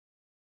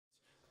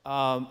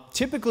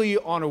Typically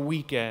on a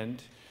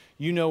weekend,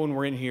 you know, when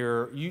we're in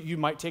here, you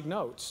might take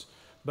notes,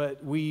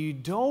 but we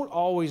don't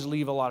always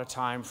leave a lot of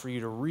time for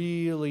you to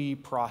really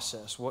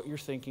process what you're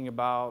thinking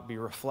about, be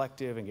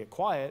reflective, and get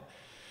quiet.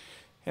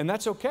 And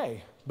that's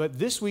okay. But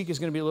this week is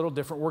going to be a little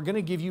different. We're going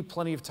to give you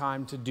plenty of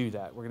time to do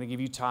that. We're going to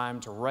give you time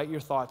to write your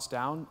thoughts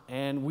down,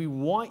 and we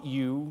want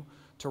you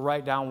to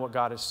write down what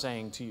God is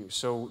saying to you.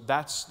 So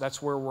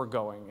that's where we're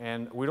going,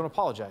 and we don't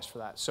apologize for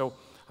that. So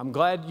I'm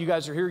glad you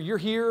guys are here. You're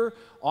here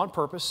on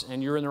purpose,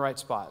 and you're in the right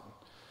spot.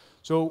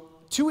 So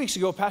 2 weeks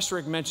ago, Pastor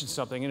Rick mentioned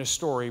something in a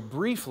story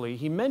briefly.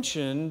 He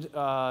mentioned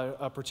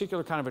a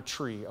particular kind of a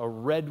tree, a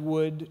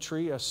redwood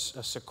tree, a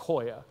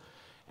sequoia.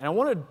 And I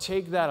want to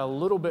take that a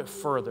little bit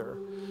further.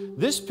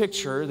 This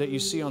picture that you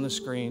see on the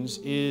screens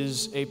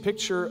is a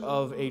picture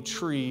of a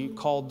tree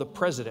called the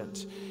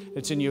President.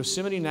 It's in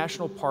Yosemite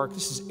National Park.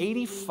 This is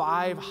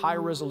 85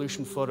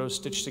 high-resolution photos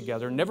stitched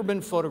together. Never been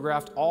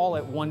photographed all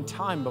at one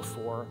time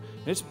before.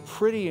 And it's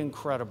pretty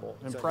incredible,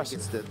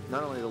 impressive. So I think it's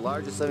not only the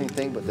largest living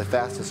thing, but the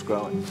fastest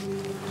growing.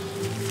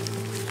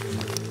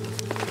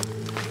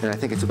 And I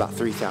think it's about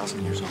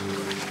 3,000 years old.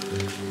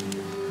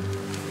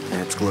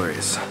 And it's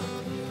glorious.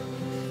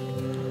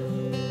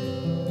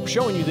 We're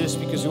showing you this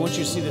because we want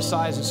you to see the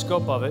size and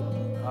scope of it.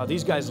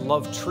 These guys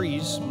love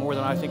trees more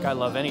than I think I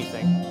love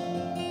anything.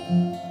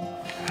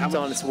 It's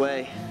on its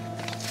way.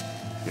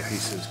 Yeah, he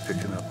says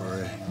picking up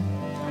already.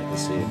 I can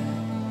see it.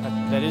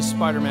 That is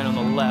Spider-Man on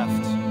the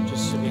left,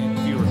 just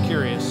if you were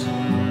curious.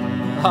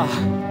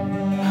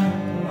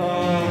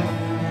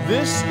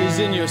 This is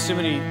in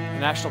Yosemite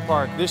National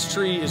Park. This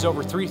tree is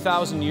over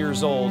 3,000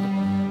 years old,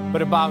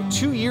 but about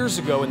 2 years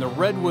ago in the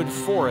redwood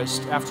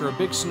forest, after a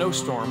big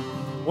snowstorm,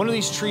 one of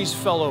these trees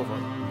fell over.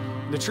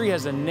 The tree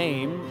has a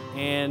name,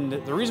 and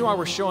the reason why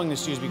we're showing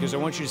this to you is because I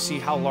want you to see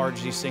how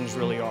large these things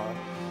really are.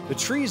 The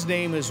tree's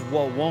name is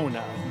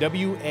Wawona,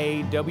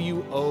 W-A-W-O-N-A.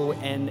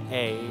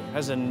 It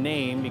has a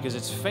name because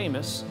it's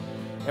famous.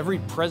 Every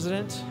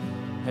president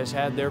has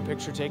had their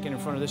picture taken in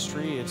front of this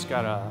tree. It's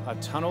got a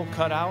tunnel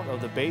cut out of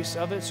the base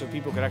of it so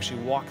people could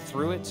actually walk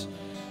through it.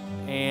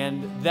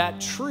 And that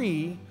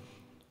tree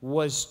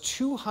was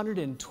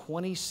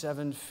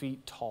 227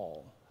 feet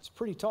tall. It's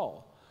pretty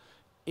tall.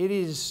 It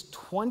is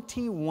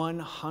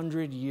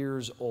 2,100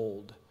 years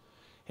old.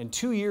 And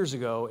 2 years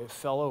ago, it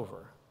fell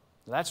over.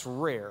 That's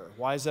rare.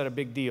 Why is that a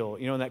big deal?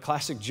 You know, in that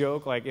classic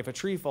joke, like if a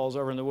tree falls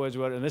over in the woods,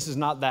 and this is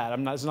not that.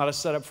 It's not a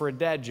setup for a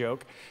dad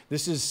joke.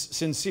 This is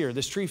sincere.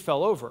 This tree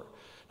fell over.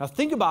 Now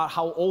think about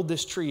how old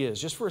this tree is.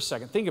 Just for a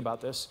second, think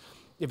about this.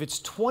 If it's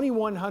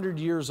 2,100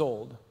 years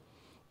old,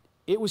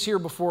 it was here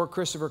before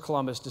Christopher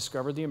Columbus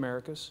discovered the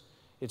Americas.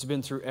 It's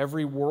been through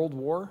every world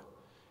war.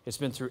 It's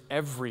been through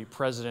every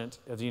president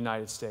of the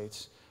United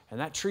States. And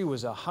that tree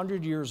was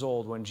 100 years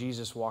old when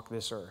Jesus walked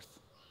this earth.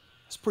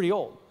 It's pretty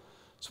old.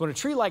 So when a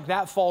tree like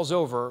that falls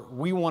over,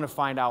 we want to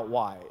find out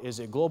why. Is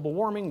it global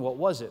warming? What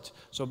was it?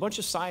 So a bunch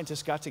of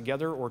scientists got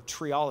together, or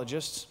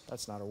treeologists,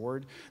 that's not a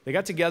word. They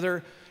got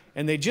together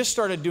and they just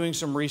started doing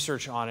some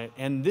research on it.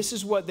 And this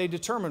is what they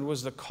determined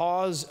was the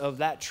cause of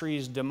that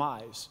tree's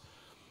demise.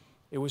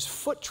 It was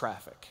foot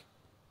traffic.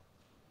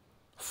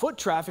 Foot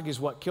traffic is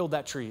what killed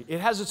that tree.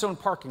 It has its own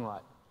parking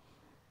lot.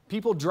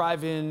 People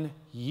drive in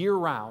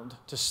year-round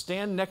to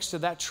stand next to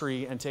that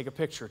tree and take a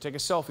picture, take a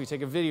selfie,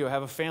 take a video,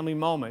 have a family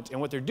moment. And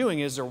what they're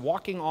doing is they're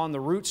walking on the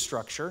root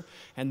structure,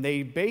 and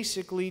they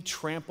basically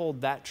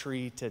trampled that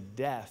tree to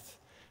death.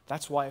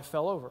 That's why it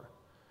fell over.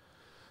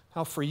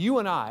 Now, for you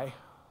and I,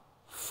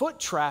 foot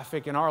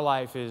traffic in our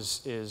life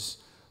is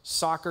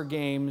soccer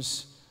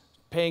games,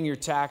 paying your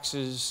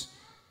taxes,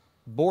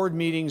 board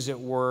meetings at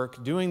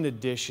work, doing the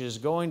dishes,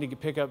 going to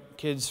pick up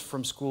kids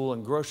from school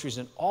and groceries,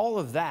 and all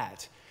of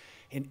that.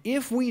 And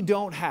if we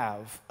don't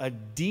have a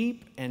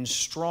deep and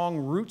strong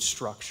root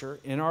structure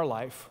in our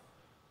life,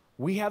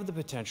 we have the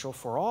potential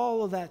for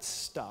all of that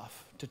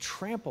stuff to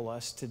trample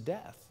us to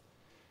death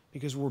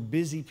because we're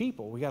busy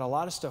people. We got a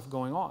lot of stuff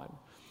going on.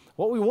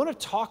 What we want to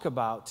talk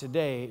about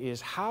today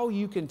is how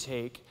you can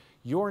take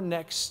your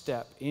next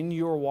step in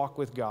your walk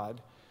with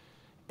God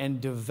and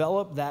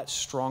develop that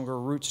stronger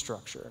root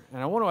structure.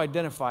 And I want to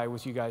identify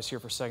with you guys here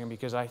for a second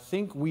because I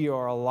think we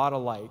are a lot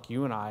alike,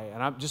 you and I.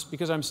 And just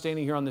because I'm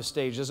standing here on this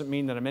stage doesn't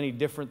mean that I'm any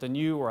different than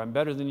you or I'm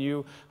better than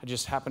you. I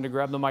just happened to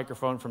grab the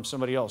microphone from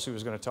somebody else who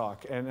was going to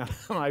talk. And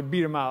I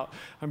beat him out.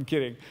 I'm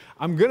kidding.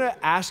 I'm going to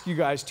ask you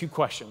guys 2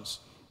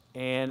 questions.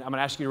 And I'm going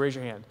to ask you to raise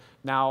your hand.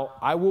 Now,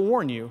 I will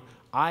warn you,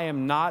 I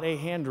am not a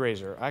hand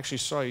raiser. I actually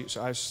saw you.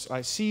 So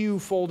I see you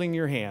folding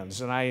your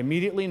hands, and I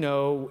immediately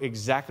know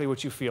exactly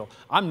what you feel.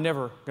 I'm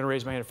never going to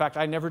raise my hand. In fact,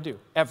 I never do,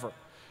 ever.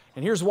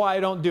 And here's why I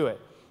don't do it.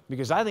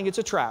 Because I think it's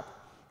a trap.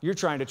 You're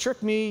trying to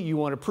trick me. You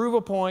want to prove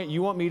a point.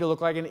 You want me to look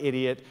like an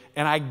idiot.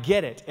 And I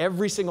get it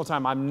every single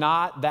time. I'm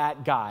not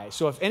that guy.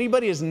 So if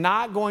anybody is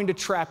not going to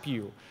trap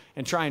you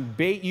and try and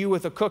bait you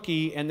with a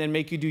cookie and then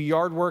make you do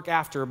yard work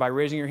after by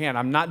raising your hand,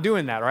 I'm not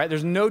doing that, all right?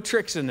 There's no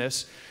tricks in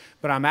this.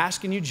 But I'm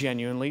asking you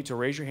genuinely to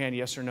raise your hand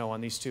yes or no on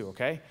these 2,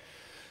 okay?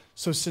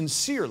 So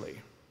sincerely,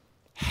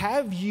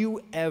 have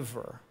you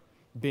ever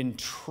been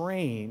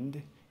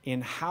trained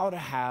in how to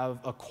have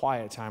a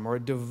quiet time or a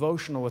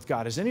devotional with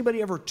God. Has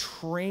anybody ever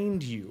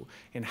trained you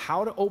in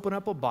how to open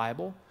up a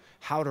Bible,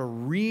 how to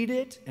read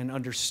it and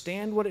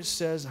understand what it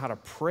says, and how to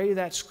pray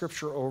that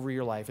scripture over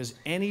your life? Has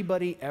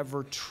anybody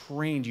ever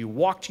trained you,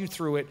 walked you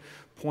through it,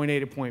 point A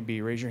to point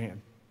B? Raise your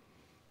hand.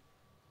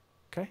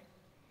 Okay.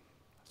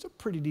 That's a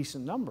pretty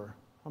decent number.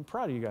 I'm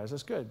proud of you guys.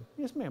 That's good.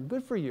 Yes, ma'am.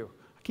 Good for you.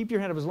 Keep your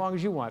hand up as long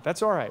as you want.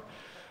 That's all right.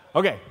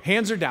 Okay,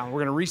 hands are down. We're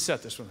going to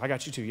reset this one. I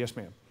got you too. Yes,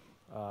 ma'am.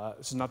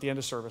 This is not the end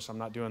of service. I'm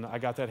not doing that. I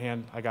got that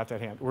hand. I got that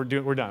hand. We're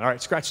done. All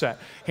right, scratch that.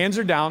 Hands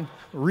are down.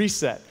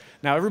 Reset.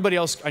 Now, everybody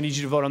else, I need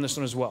you to vote on this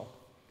one as well.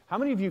 How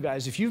many of you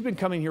guys, if you've been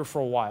coming here for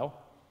a while,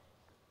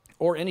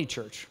 or any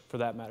church for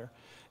that matter,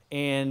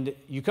 and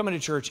you come into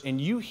church and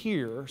you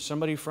hear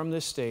somebody from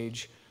this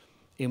stage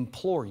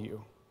implore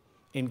you,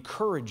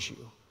 encourage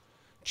you,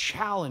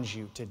 challenge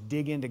you to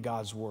dig into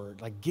God's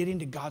Word, like get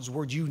into God's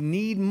Word. You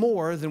need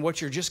more than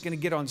what you're just going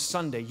to get on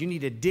Sunday. You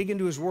need to dig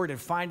into His Word and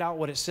find out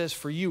what it says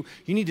for you.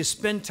 You need to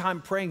spend time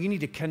praying. You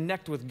need to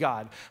connect with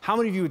God. How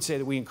many of you would say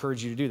that we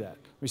encourage you to do that?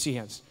 Let me see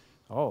hands.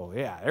 Oh,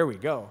 yeah, there we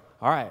go.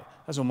 All right,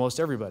 that's almost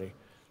everybody.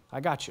 I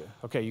got you.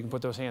 Okay, you can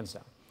put those hands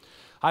down.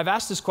 I've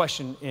asked this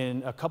question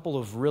in a couple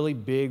of really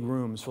big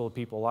rooms full of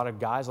people, a lot of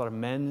guys, a lot of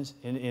men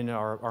in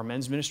our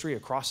men's ministry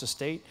across the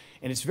state,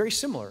 and it's very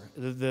similar.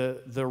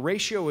 The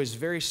ratio is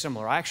very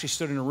similar. I actually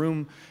stood in a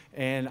room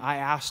and I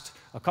asked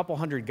a couple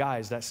hundred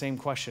guys that same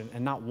question,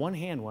 and not one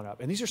hand went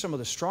up. And these are some of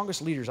the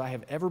strongest leaders I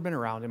have ever been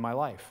around in my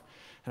life.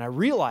 And I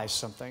realized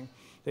something,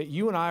 that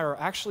you and I are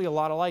actually a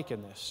lot alike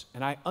in this.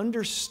 And I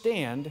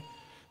understand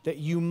that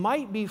you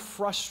might be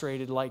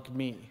frustrated like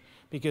me.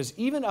 Because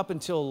even up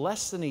until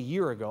less than a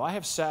year ago, I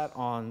have sat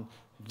on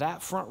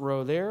that front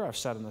row there. I've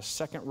sat in the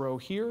second row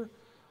here.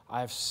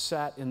 I've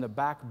sat in the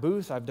back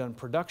booth. I've done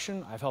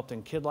production. I've helped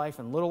in Kid Life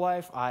and Little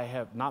Life. I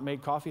have not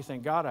made coffee,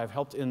 thank God. I've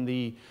helped in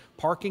the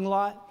parking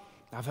lot.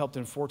 I've helped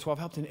in 412. I've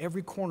helped in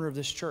every corner of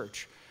this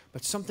church.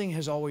 But something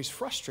has always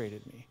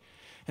frustrated me.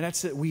 And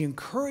that's that we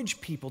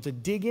encourage people to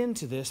dig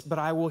into this, but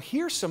I will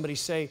hear somebody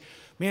say,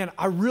 man,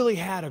 I really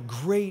had a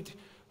great,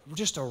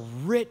 just a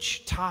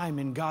rich time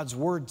in God's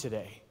Word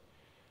today.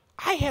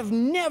 I have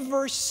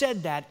never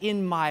said that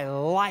in my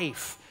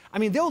life. I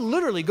mean, they'll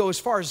literally go as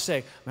far as to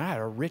say, man, I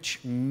had a rich,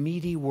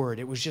 meaty word.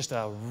 It was just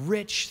a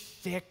rich,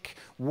 thick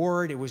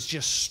word. It was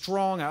just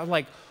strong. I was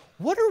like,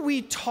 what are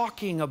we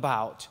talking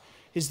about?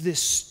 Is this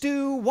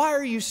stew? Why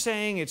are you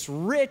saying it's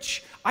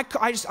rich? I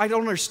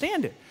don't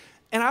understand it.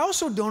 And I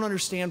also don't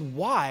understand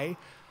why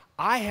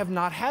I have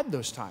not had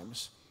those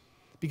times,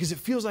 because it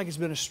feels like it's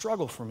been a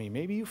struggle for me.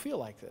 Maybe you feel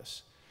like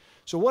this.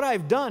 So what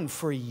I've done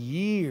for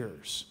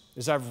years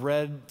is I've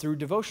read through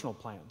devotional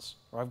plans,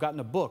 or I've gotten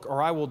a book,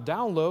 or I will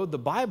download the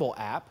Bible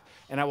app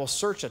and I will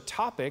search a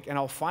topic and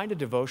I'll find a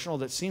devotional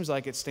that seems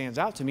like it stands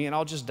out to me and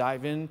I'll just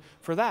dive in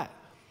for that.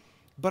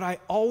 But I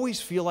always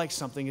feel like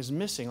something is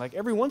missing. Like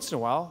every once in a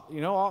while, you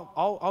know,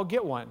 I'll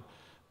get one,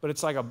 but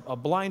it's like a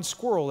blind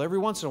squirrel. Every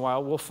once in a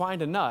while, we'll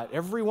find a nut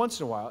every once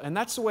in a while. And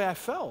that's the way I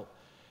felt.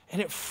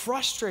 And it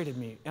frustrated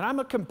me. And I'm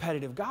a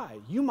competitive guy.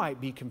 You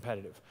might be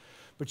competitive.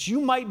 But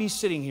you might be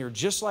sitting here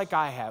just like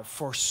I have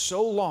for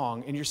so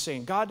long, and you're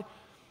saying, God,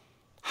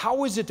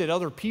 how is it that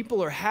other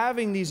people are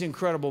having these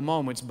incredible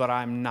moments, but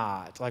I'm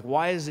not? Like,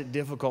 why is it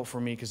difficult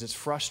for me? Because it's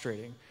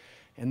frustrating.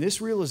 And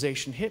this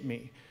realization hit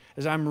me.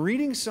 As I'm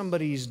reading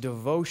somebody's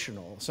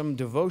devotional, some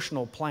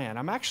devotional plan,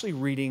 I'm actually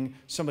reading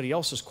somebody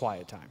else's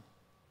quiet time.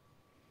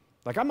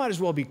 Like, I might as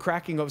well be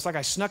cracking up. It's like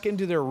I snuck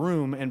into their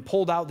room and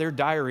pulled out their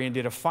diary and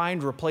did a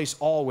find, replace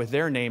all with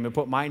their name and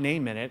put my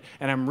name in it,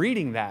 and I'm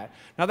reading that.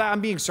 Now, that I'm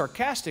being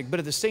sarcastic, but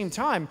at the same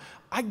time,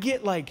 I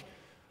get like,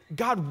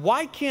 God,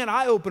 why can't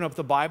I open up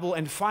the Bible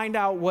and find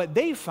out what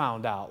they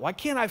found out? Why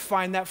can't I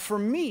find that for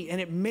me?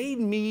 And it made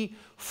me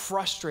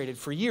frustrated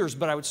for years,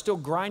 but I would still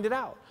grind it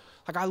out.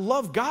 Like, I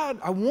love God.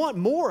 I want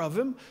more of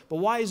Him, but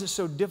why is it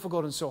so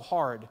difficult and so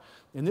hard?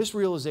 And this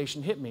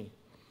realization hit me.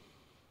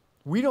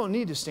 We don't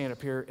need to stand up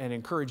here and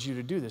encourage you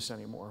to do this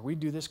anymore. We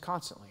do this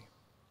constantly.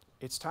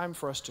 It's time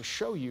for us to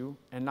show you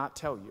and not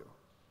tell you.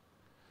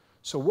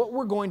 So what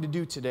we're going to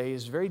do today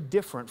is very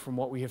different from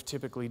what we have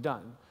typically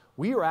done.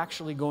 We are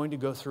actually going to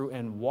go through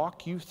and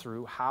walk you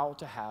through how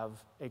to have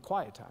a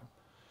quiet time.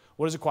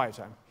 What is a quiet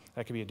time?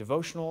 That could be a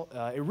devotional.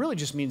 It really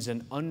just means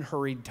an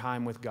unhurried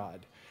time with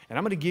God. And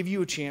I'm going to give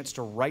you a chance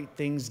to write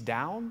things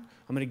down.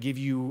 I'm going to give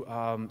you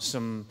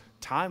some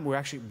time where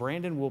actually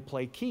Brandon will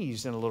play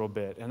keys in a little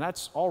bit. And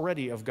that's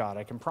already of God.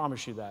 I can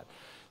promise you that.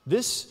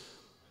 This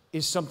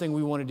is something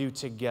we want to do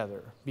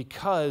together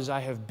because I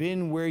have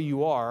been where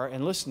you are.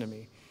 And listen to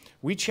me.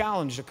 We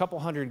challenged a couple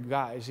hundred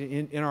guys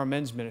in our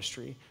men's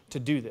ministry to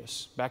do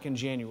this back in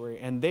January.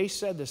 And they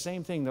said the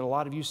same thing that a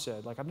lot of you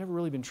said. Like, I've never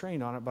really been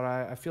trained on it, but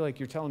I feel like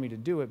you're telling me to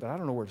do it, but I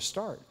don't know where to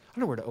start. I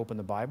don't know where to open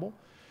the Bible.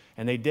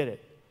 And they did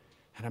it.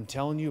 And I'm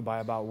telling you, by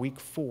about week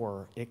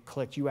 4, it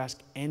clicked. You ask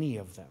any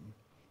of them,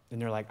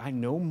 and they're like, I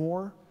know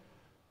more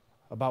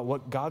about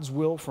what God's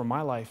will for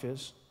my life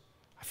is.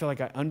 I feel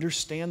like I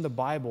understand the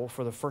Bible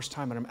for the first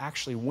time and I'm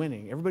actually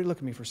winning. Everybody look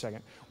at me for a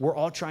second. We're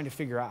all trying to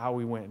figure out how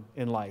we win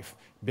in life.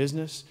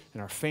 Business,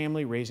 in our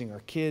family, raising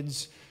our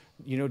kids,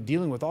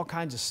 dealing with all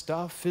kinds of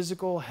stuff,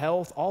 physical,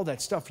 health, all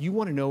that stuff. You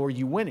want to know, are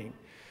you winning?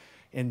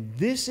 And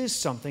this is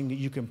something that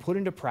you can put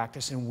into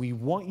practice, and we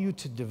want you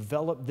to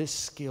develop this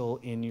skill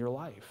in your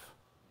life.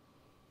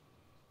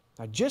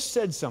 I just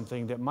said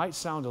something that might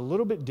sound a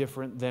little bit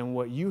different than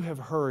what you have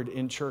heard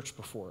in church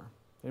before.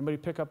 Anybody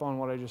pick up on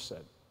what I just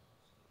said?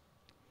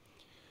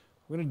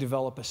 We're going to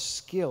develop a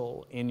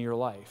skill in your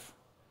life.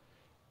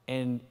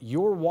 And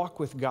your walk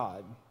with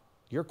God,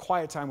 your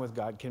quiet time with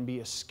God can be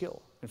a skill.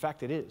 In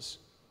fact, it is.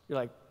 You're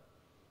like,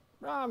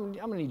 I'm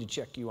going to need to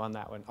check you on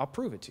that one. I'll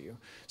prove it to you.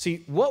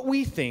 See, what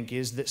we think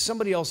is that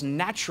somebody else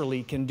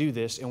naturally can do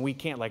this and we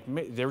can't. Like,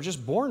 they're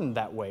just born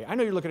that way. I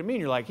know you're looking at me and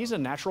you're like, he's a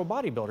natural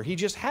bodybuilder. He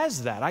just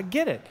has that. I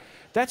get it.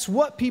 That's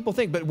what people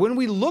think. But when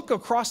we look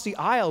across the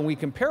aisle and we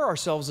compare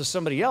ourselves to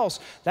somebody else,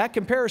 that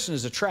comparison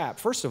is a trap,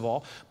 first of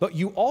all. But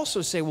you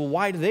also say, well,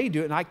 why do they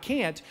do it and I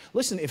can't?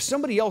 Listen, if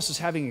somebody else is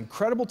having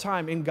incredible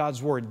time in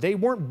God's Word, they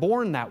weren't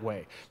born that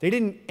way. They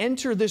didn't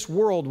enter this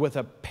world with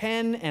a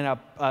pen and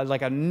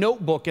like a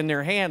notebook in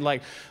their hand,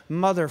 like,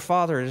 Mother,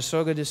 Father, it is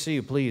so good to see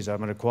you. Please,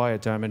 I'm in a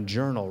quiet time and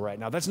journal right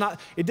now. That's not,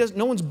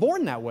 no one's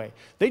born that way.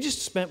 They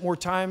just spent more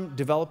time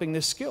developing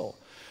this skill.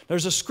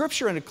 There's a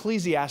scripture in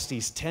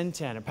Ecclesiastes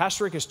 10:10, and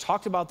Pastor Rick has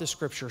talked about this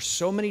scripture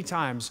so many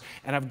times,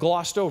 and I've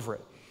glossed over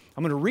it.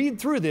 I'm going to read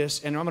through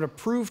this, and I'm going to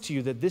prove to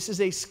you that this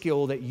is a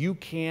skill that you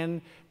can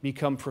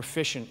become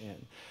proficient in.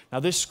 Now,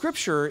 this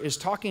scripture is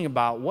talking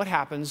about what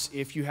happens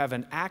if you have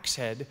an axe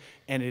head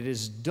and it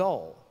is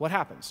dull. What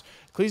happens?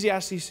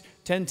 Ecclesiastes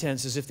 10:10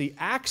 says, if the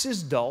axe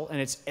is dull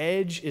and its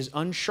edge is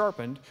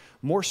unsharpened,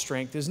 more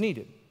strength is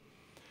needed.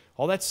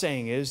 All that's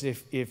saying is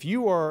if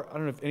you are, I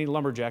don't know if any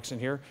lumberjacks in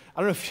here,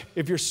 I don't know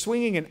if you're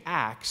swinging an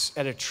axe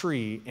at a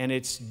tree and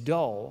it's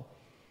dull,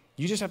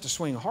 you just have to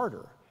swing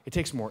harder. It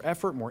takes more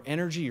effort, more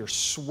energy, you're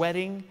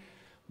sweating,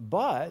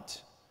 but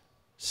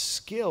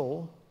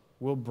skill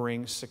will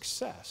bring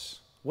success.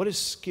 What is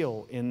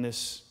skill in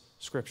this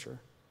scripture?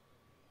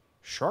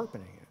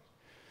 Sharpening it.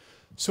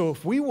 So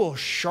if we will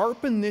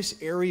sharpen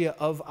this area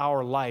of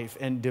our life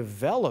and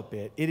develop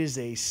it, it is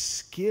a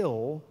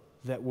skill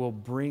that will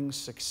bring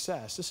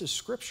success. This is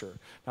scripture.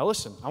 Now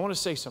listen, I want to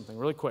say something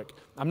really quick.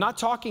 I'm not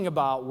talking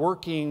about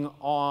working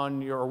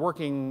on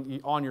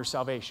your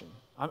salvation.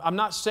 I'm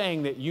not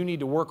saying that you need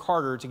to work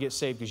harder to get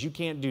saved, because you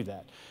can't do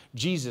that.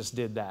 Jesus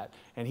did that,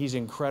 and he's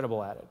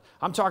incredible at it.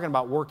 I'm talking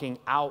about working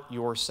out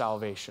your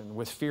salvation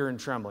with fear and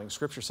trembling.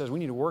 Scripture says we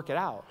need to work it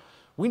out.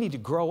 We need to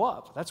grow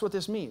up. That's what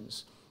this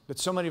means. But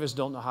so many of us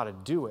don't know how to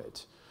do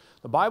it.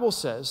 The Bible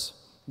says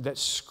that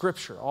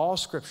Scripture, all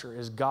Scripture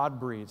is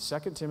God-breathed.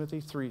 2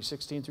 Timothy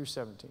 3:16 through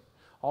 17.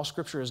 All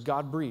Scripture is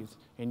God-breathed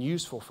and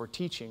useful for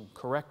teaching,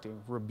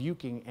 correcting,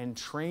 rebuking, and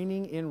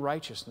training in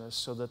righteousness,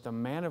 so that the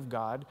man of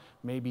God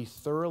may be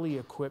thoroughly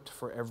equipped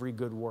for every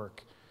good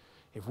work.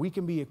 If we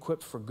can be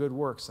equipped for good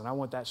works, then I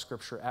want that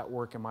Scripture at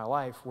work in my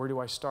life. Where do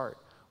I start?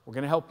 We're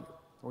going to help you.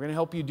 We're going to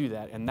help you do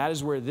that, and that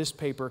is where this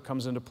paper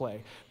comes into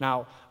play.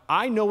 Now,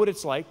 I know what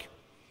it's like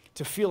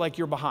to feel like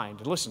you're behind.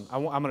 And listen,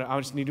 I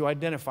just need to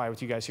identify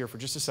with you guys here for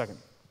just a second.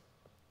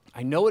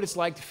 I know what it's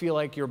like to feel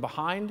like you're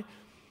behind,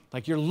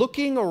 like you're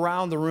looking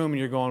around the room and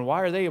you're going,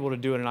 why are they able to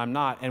do it and I'm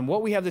not? And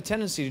what we have the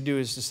tendency to do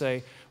is to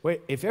say,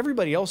 wait, if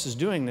everybody else is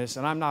doing this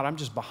and I'm not, I'm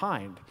just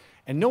behind.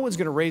 And no one's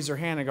going to raise their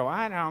hand and go,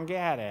 I don't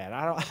get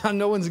it.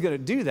 No one's going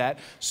to do that.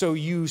 So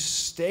you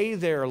stay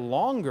there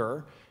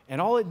longer,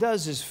 and all it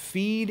does is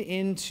feed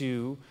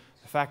into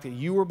the fact that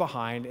you were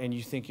behind and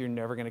you think you're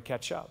never going to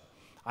catch up.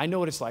 I know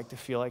what it's like to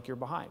feel like you're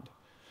behind.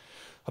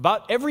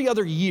 About every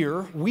other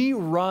year, we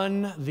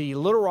run the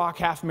Little Rock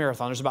Half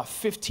Marathon. There's about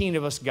 15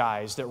 of us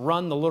guys that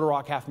run the Little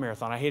Rock Half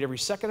Marathon. I hate every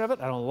second of it.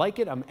 I don't like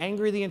it. I'm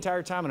angry the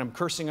entire time, and I'm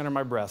cursing under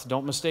my breath.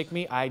 Don't mistake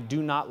me. I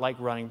do not like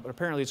running, but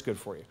apparently it's good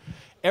for you.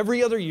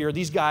 Every other year,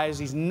 these guys,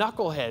 these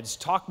knuckleheads,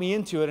 talk me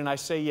into it, and I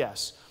say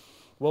yes.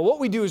 Well, what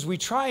we do is we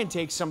try and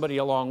take somebody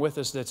along with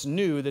us that's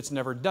new, that's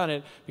never done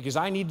it, because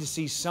I need to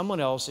see someone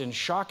else in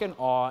shock and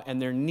awe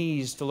and their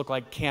knees to look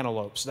like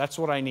cantaloupes. That's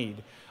what I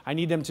need. I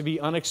need them to be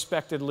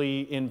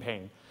unexpectedly in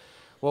pain.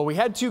 Well, we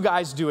had two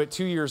guys do it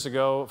 2 years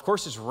ago. Of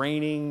course, it's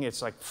raining.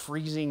 It's like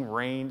freezing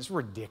rain. It's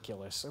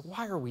ridiculous. Like,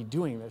 why are we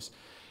doing this?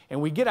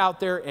 And we get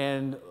out there,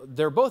 and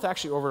they're both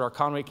actually over at our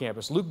Conway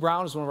campus. Luke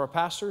Brown is one of our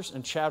pastors,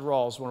 and Chad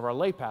Rawls, one of our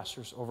lay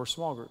pastors over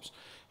small groups.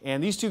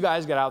 And these two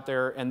guys got out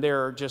there, and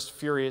they're just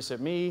furious at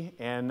me,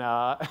 and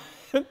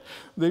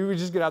they would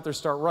just get out there and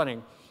start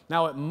running.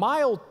 Now, at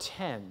mile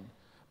 10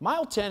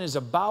 is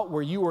about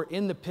where you are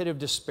in the pit of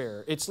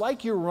despair. It's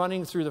like you're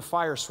running through the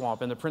fire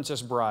swamp in The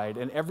Princess Bride,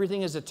 and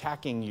everything is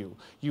attacking you.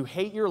 You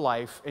hate your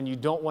life, and you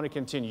don't want to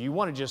continue. You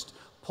want to just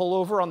pull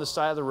over on the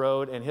side of the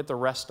road and hit the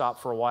rest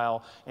stop for a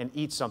while and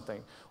eat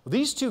something. Well,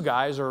 these two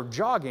guys are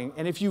jogging,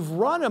 and if you've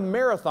run a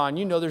marathon,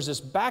 you know there's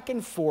this back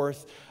and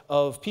forth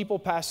of people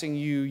passing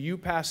you, you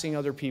passing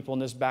other people,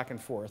 and this back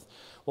and forth.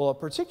 Well, a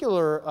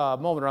particular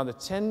moment around the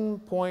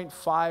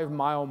 10.5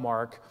 mile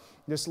mark,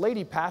 this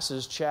lady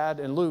passes Chad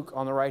and Luke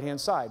on the right-hand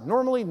side.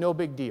 Normally, no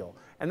big deal.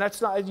 And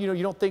that's not,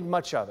 you don't think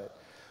much of it.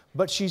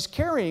 But she's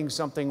carrying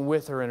something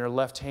with her in her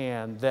left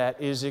hand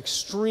that is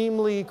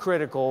extremely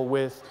critical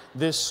with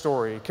this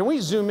story. Can we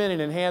zoom in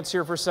and enhance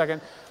here for a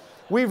second?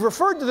 We've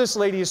referred to this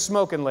lady as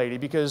Smoking Lady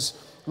because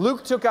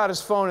Luke took out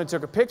his phone and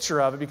took a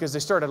picture of it because they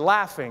started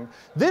laughing.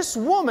 This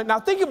woman, now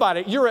think about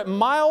it, you're at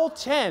mile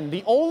 10.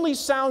 The only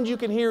sound you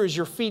can hear is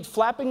your feet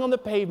flapping on the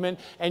pavement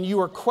and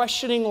you are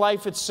questioning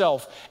life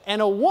itself.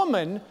 And a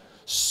woman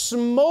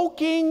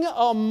smoking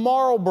a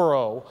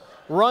Marlboro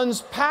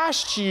runs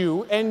past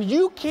you and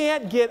you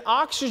can't get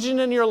oxygen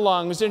in your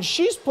lungs, and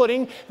she's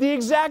putting the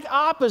exact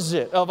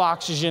opposite of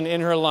oxygen in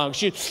her lungs.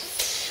 She,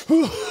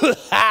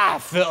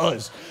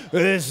 fellas,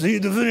 let's see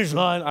the finish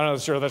line. I'm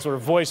not sure that's what her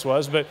voice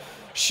was, but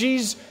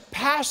she's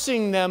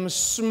passing them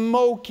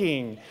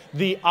smoking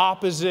the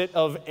opposite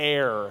of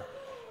air.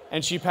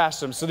 And she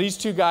passed them. So these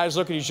two guys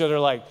look at each other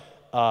like,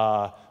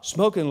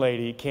 Smoking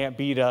Lady can't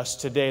beat us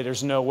today.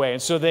 There's no way.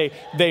 And so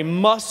they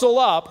muscle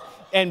up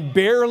and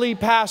barely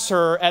pass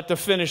her at the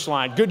finish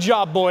line. Good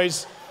job,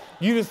 boys.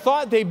 You'd have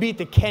thought they beat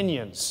the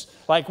Kenyans.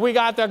 Like, we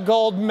got the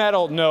gold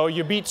medal. No,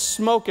 you beat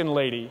Smoking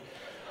Lady.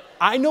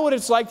 I know what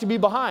it's like to be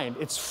behind.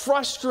 It's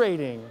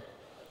frustrating.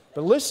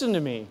 But listen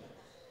to me.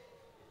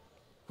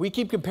 We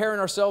keep comparing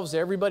ourselves to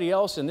everybody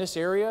else in this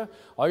area.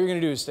 All you're going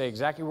to do is stay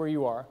exactly where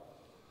you are.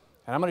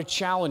 And I'm going to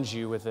challenge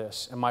you with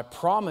this. And my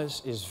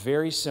promise is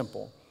very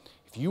simple.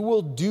 If you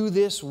will do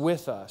this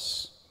with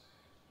us,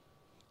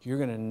 you're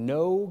going to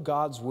know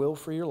God's will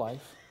for your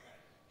life.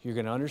 You're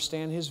going to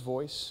understand His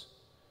voice.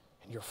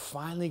 And you're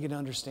finally going to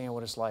understand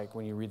what it's like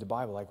when you read the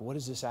Bible. Like, what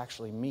does this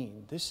actually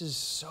mean? This is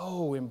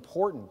so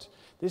important.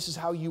 This is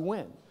how you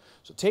win.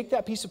 So take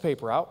that piece of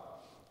paper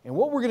out. And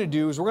what we're going to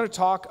do is we're going to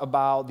talk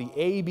about the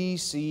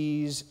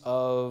ABCs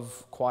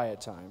of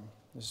quiet time.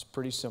 This is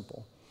pretty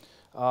simple.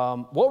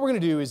 What we're going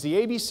to do is the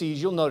ABCs,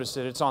 you'll notice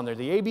that it's on there.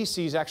 The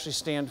ABCs actually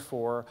stand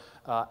for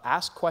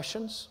ask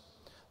questions,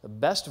 the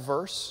best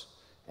verse,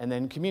 and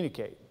then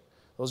communicate.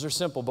 Those are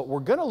simple, but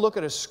we're going to look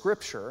at a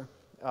scripture,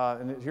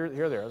 and here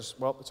there is.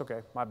 Well, it's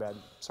okay, my bad.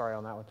 Sorry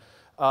on that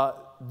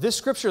one. This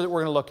scripture that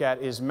we're going to look at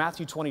is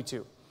Matthew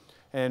 22.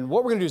 And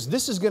what we're going to do is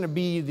this is going to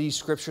be the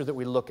scripture that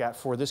we look at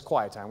for this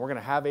quiet time. We're going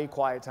to have a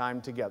quiet time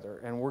together,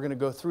 and we're going to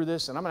go through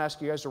this, and I'm going to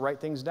ask you guys to write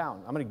things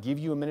down. I'm going to give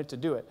you a minute to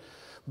do it.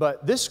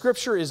 But this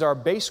scripture is our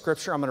base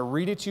scripture. I'm going to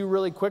read it to you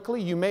really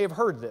quickly. You may have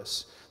heard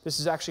this. This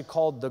is actually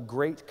called the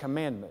Great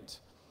Commandment.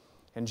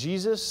 And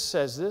Jesus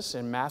says this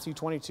in Matthew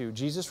 22.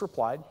 Jesus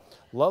replied,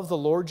 "Love the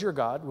Lord your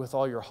God with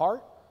all your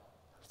heart,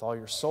 with all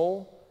your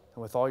soul,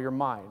 and with all your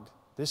mind.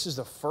 This is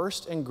the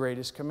first and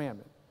greatest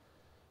commandment.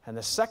 And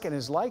the second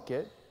is like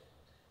it,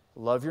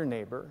 love your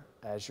neighbor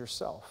as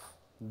yourself."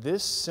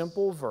 This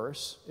simple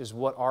verse is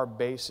what our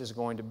base is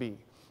going to be.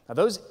 Now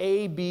those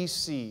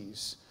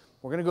ABCs,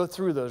 we're going to go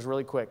through those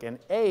really quick. And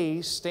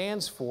A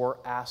stands for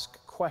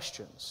ask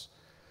questions.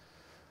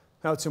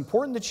 Now, it's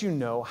important that you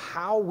know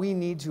how we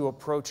need to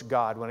approach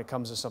God when it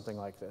comes to something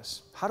like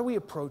this. How do we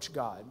approach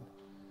God?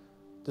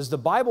 Does the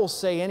Bible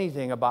say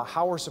anything about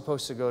how we're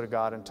supposed to go to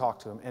God and talk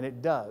to Him? And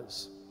it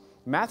does.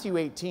 Matthew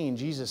 18,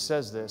 Jesus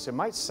says this. It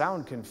might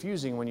sound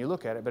confusing when you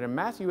look at it, but in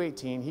Matthew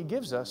 18, He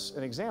gives us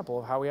an example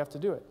of how we have to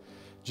do it.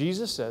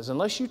 Jesus says,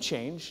 "Unless you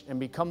change and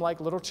become like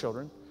little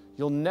children,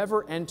 you'll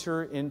never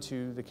enter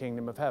into the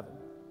kingdom of heaven."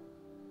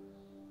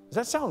 Does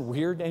that sound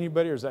weird to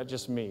anybody, or is that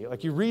just me?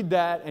 Like, you read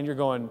that and you're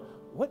going,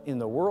 what in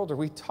the world are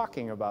we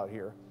talking about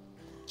here?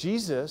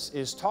 Jesus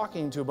is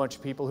talking to a bunch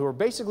of people who are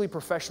basically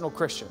professional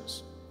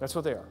Christians. That's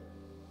what they are.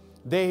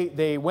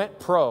 They went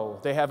pro.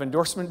 They have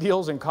endorsement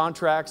deals and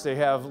contracts. They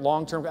have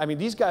long-term. I mean,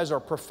 these guys are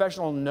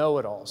professional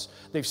know-it-alls.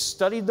 They've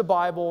studied the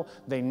Bible.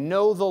 They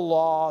know the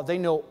law. They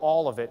know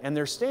all of it. And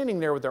they're standing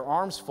there with their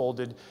arms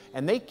folded,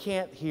 and they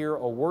can't hear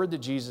a word that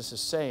Jesus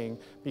is saying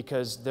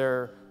because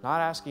they're not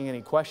asking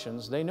any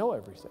questions. They know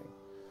everything.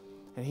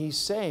 And He's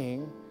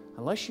saying,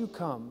 unless you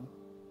come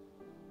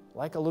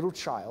like a little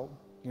child,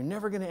 you're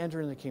never going to enter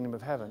in the kingdom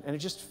of heaven. And it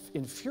just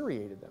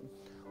infuriated them.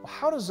 Well,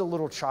 how does a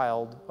little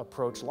child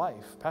approach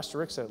life? Pastor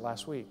Rick said it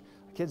last week.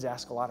 Kids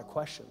ask a lot of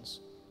questions.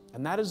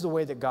 And that is the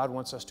way that God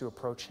wants us to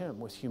approach Him,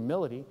 with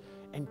humility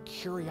and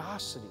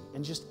curiosity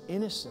and just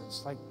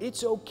innocence. Like,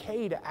 it's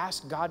okay to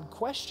ask God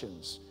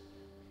questions.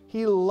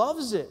 He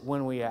loves it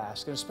when we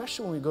ask, and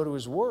especially when we go to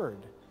His Word.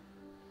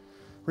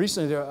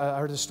 Recently, I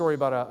heard a story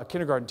about a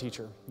kindergarten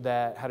teacher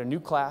that had a new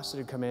class that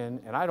had come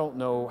in, and I don't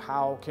know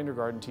how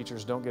kindergarten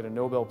teachers don't get a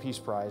Nobel Peace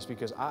Prize,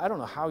 because I don't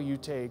know how you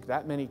take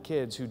that many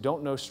kids who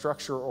don't know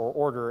structure or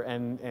order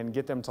and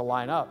get them to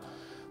line up.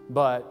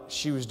 But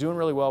she was doing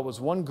really well. It was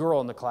one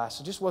girl in the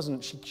class. It just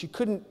wasn't, she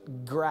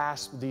couldn't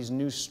grasp these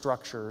new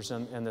structures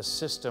and the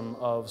system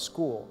of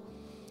school.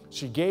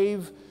 She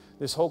gave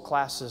this whole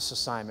class this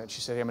assignment.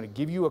 She said, "Hey, I'm going to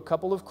give you a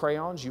couple of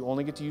crayons. You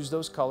only get to use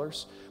those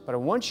colors. But I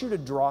want you to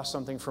draw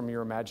something from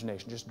your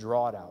imagination. Just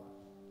draw it out."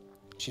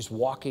 She's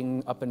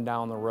walking up and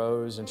down the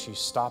rows, and she's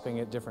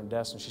stopping at different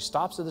desks. And she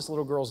stops at this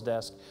little girl's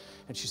desk,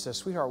 and she says,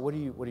 "Sweetheart, what are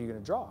you going to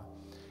draw?"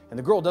 And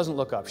the girl doesn't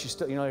look up. She's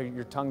still,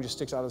 your tongue just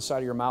sticks out of the side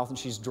of your mouth, and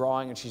she's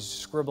drawing, and she's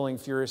scribbling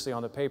furiously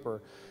on the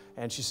paper.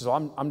 And she says,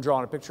 I'm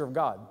drawing a picture of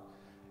God.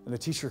 And the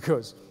teacher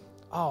goes,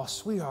 oh,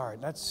 sweetheart,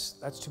 that's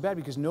too bad,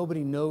 because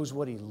nobody knows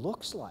what he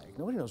looks like.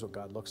 Nobody knows what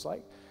God looks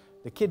like.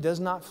 The kid does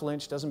not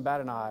flinch, doesn't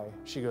bat an eye.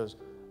 She goes,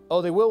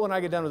 oh, they will when I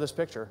get done with this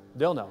picture.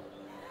 They'll know.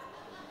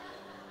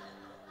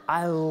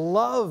 I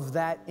love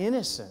that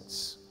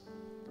innocence.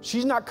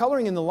 She's not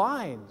coloring in the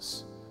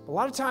lines. A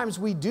lot of times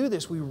we do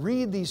this. We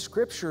read these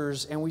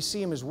scriptures and we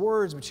see them as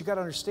words, but you got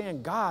to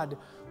understand, God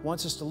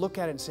wants us to look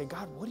at it and say,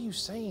 God, what are you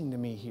saying to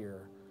me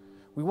here?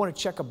 We want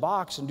to check a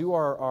box and do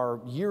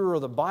our year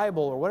of the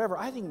Bible or whatever.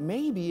 I think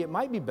maybe it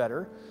might be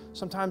better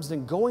sometimes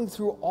than going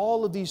through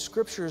all of these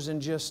scriptures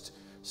and just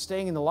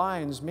staying in the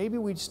lines. Maybe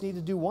we just need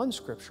to do one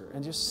scripture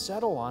and just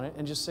settle on it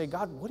and just say,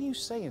 God, what are you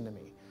saying to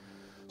me?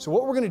 So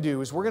what we're going to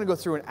do is we're going to go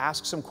through and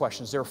ask some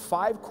questions. There are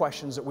 5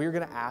 questions that we're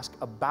going to ask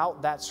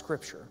about that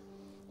scripture.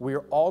 We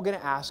are all going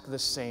to ask the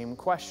same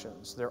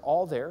questions. They're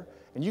all there,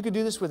 and you can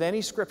do this with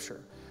any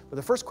scripture. But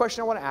the first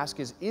question I want to ask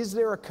is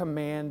there a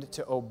command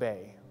to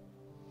obey?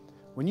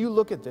 When you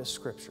look at this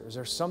scripture, is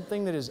there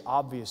something that is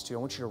obvious to you? I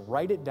want you to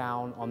write it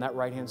down on that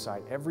right-hand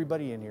side.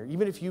 Everybody in here,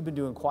 even if you've been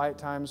doing quiet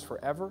times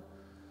forever,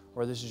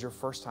 or this is your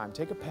first time,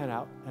 take a pen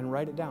out and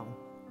write it down.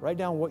 Write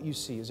down what you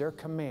see. Is there a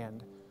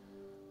command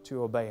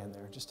to obey in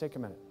there? Just take a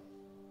minute.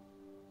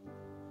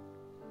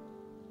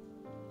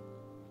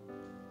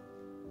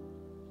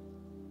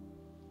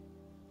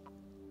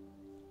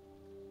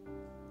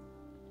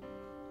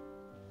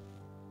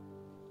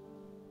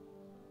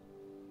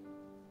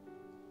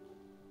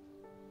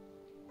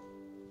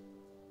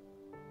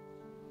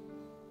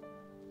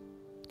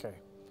 Okay.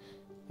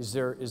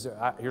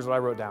 Here's what I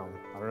wrote down.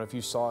 I don't know if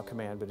you saw a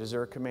command, but is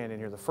there a command in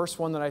here? The first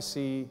one that I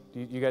see,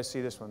 you guys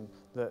see this one?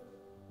 The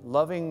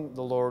loving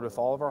the Lord with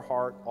all of our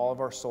heart, all of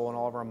our soul, and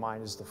all of our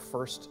mind is the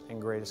first and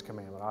greatest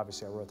commandment.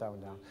 Obviously, I wrote that one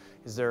down.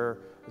 Is there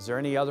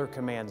any other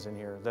commands in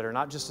here that are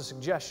not just a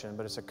suggestion,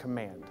 but it's a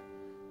command?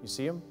 You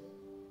see them?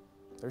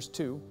 There's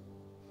 2.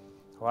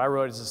 What I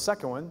wrote is the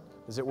second one,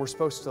 is that we're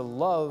supposed to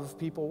love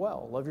people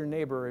well. Love your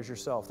neighbor as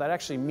yourself. That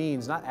actually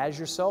means not as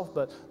yourself,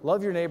 but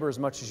love your neighbor as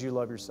much as you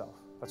love yourself.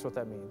 That's what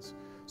that means.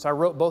 So I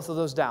wrote both of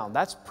those down.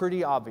 That's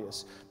pretty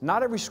obvious.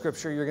 Not every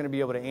scripture you're going to be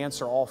able to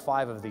answer all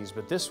 5 of these,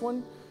 but this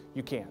one,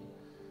 you can.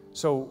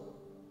 So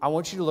I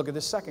want you to look at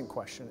this second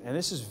question, and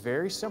this is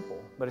very simple,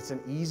 but it's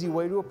an easy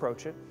way to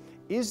approach it.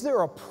 Is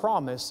there a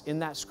promise in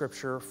that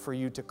scripture for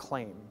you to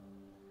claim?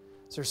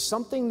 Is there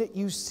something that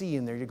you see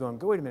in there? You're going,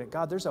 wait a minute,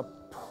 God, there's a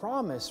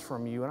promise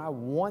from you, and I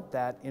want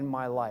that in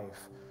my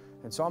life.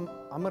 And so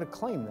I'm going to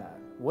claim that.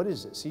 What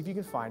is it? See if you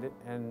can find it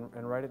and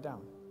write it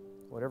down.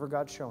 Whatever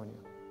God's showing you.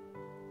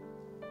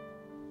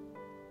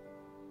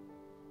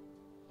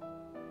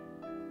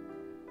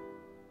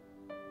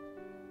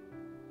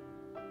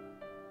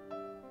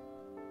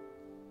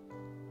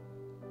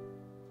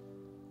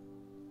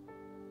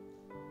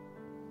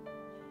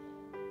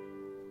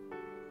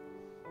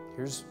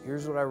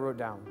 Here's what I wrote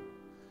down.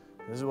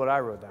 This is what I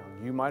wrote down.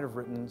 You might have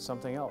written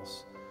something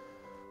else.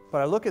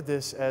 But I look at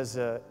this as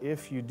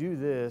if you do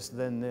this,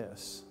 then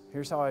this.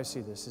 Here's how I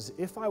see this, is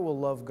if I will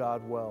love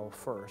God well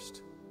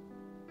first,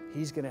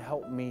 He's going to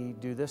help me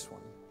do this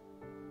one.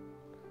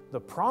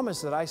 The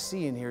promise that I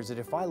see in here is that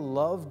if I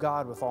love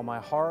God with all my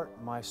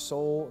heart, my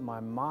soul, my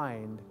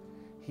mind,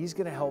 He's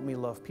going to help me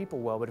love people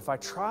well. But if I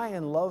try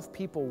and love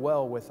people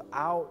well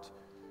without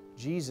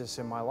Jesus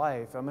in my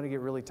life, I'm going to get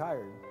really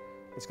tired.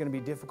 It's going to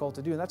be difficult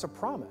to do, and that's a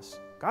promise.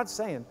 God's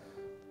saying,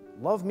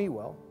 love me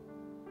well,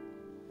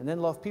 and then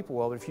love people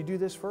well. But if you do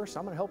this first,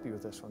 I'm going to help you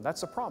with this one.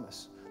 That's a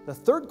promise. The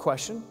third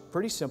question,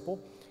 pretty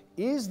simple.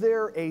 Is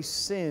there a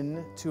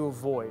sin to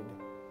avoid?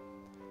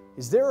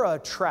 Is there a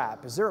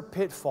trap? Is there a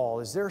pitfall?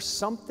 Is there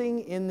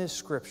something in this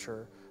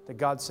scripture that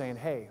God's saying,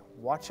 hey,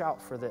 watch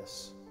out for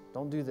this.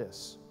 Don't do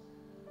this.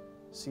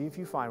 See if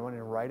you find one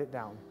and write it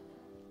down.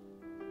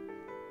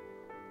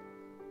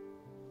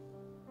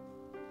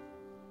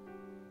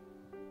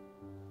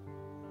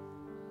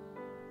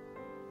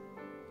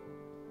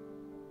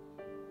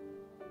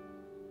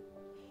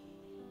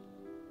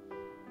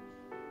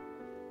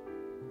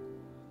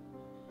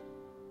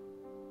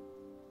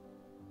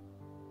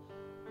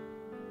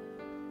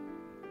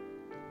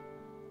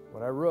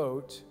 What I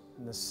wrote,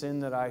 and the sin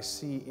that I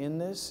see in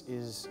this,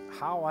 is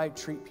how I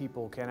treat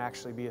people can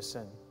actually be a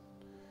sin.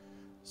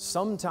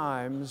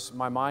 Sometimes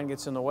my mind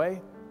gets in the way,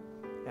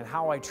 and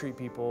how I treat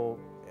people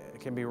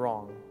can be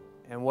wrong.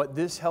 And what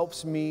this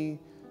helps me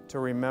to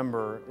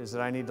remember is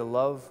that I need to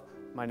love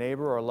my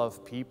neighbor or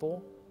love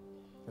people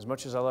as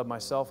much as I love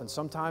myself. And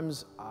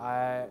sometimes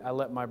I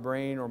let my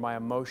brain or my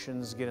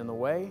emotions get in the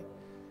way.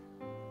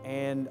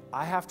 And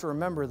I have to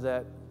remember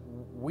that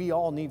we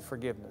all need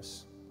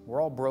forgiveness. We're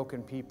all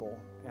broken people,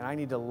 and I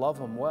need to love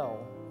them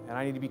well, and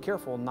I need to be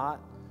careful not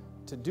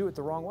to do it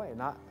the wrong way,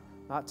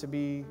 not to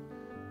be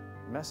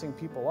messing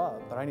people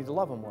up, but I need to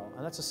love them well,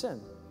 and that's a sin.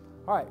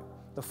 All right,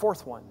 the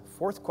fourth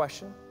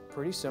question,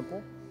 pretty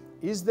simple.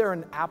 Is there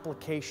an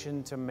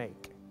application to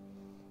make?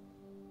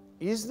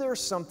 Is there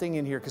something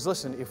in here? Because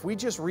listen, if we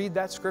just read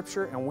that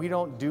scripture and we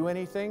don't do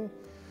anything,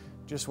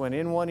 just went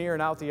in one ear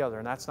and out the other,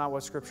 and that's not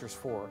what scripture's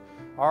for.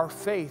 Our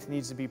faith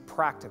needs to be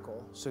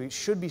practical, so it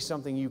should be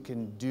something you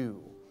can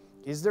do.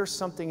 Is there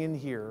something in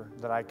here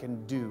that I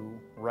can do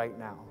right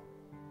now?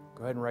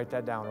 Go ahead and write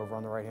that down over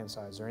on the right-hand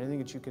side. Is there anything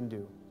that you can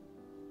do?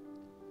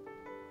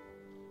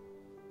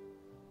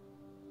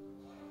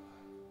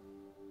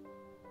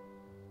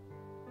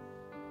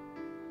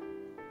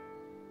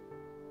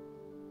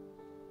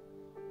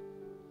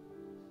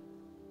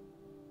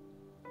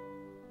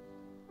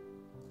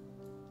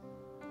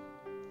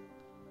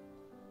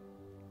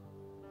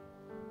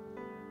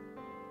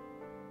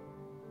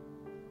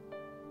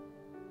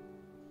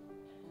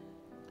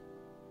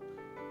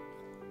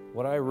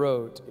 What I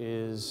wrote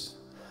is,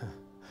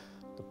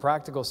 the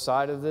practical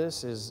side of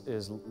this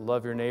is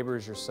love your neighbor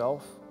as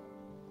yourself.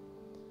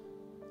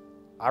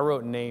 I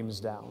wrote names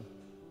down.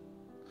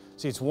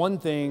 See, it's one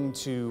thing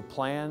to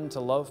plan to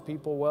love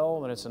people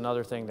well, and it's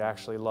another thing to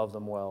actually love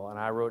them well. And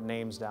I wrote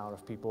names down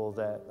of people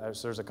that,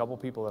 so there's a couple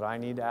people that I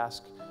need to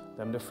ask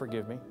them to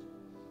forgive me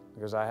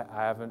because I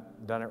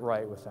haven't done it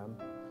right with them.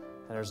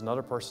 And there's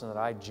another person that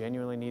I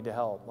genuinely need to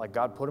help. Like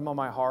God put him on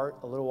my heart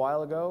a little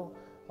while ago.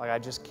 Like I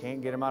just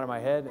can't get him out of my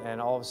head, and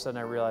all of a sudden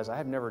I realize I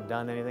have never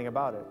done anything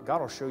about it. God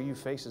will show you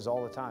faces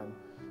all the time.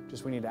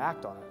 Just we need to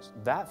act on it.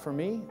 That for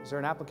me, is there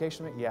an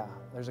application of it? Yeah,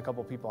 there's a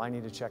couple people I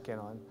need to check in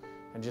on,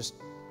 and just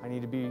I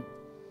need to be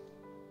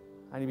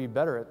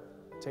better at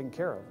taking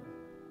care of them.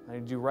 I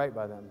need to do right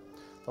by them.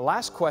 The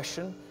last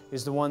question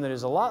is the one that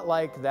is a lot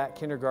like that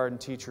kindergarten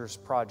teacher's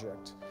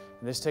project.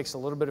 And this takes a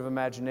little bit of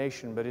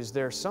imagination, but is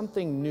there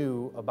something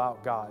new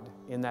about God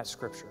in that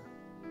scripture?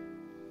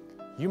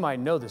 You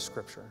might know this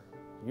scripture.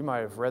 You might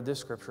have read this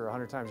scripture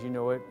 100 times. You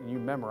know it and you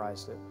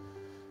memorized it.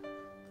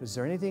 But is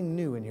there anything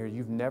new in here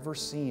you've never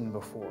seen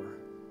before?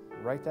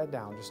 Write that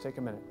down. Just take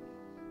a minute.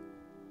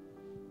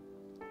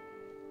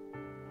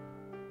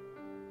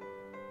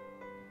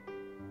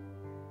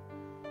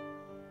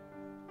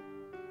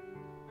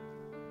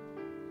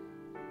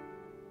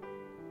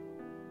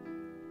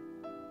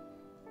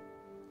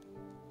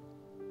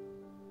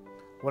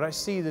 What I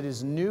see that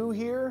is new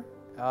here,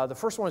 the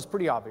first one is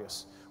pretty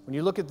obvious. When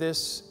you look at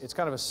this, it's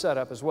kind of a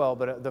setup as well,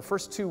 but the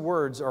first two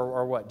words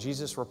are what?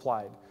 Jesus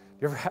replied.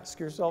 You ever ask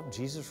yourself,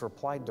 Jesus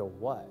replied to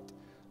what?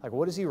 Like,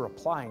 what is he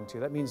replying to?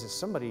 That means that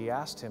somebody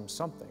asked him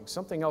something.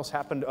 Something else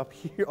happened up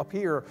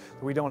here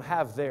that we don't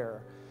have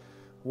there.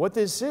 What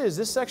this is,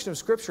 this section of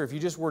Scripture, if you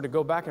just were to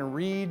go back and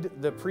read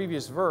the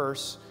previous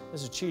verse,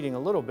 this is cheating a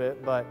little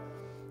bit, but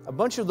a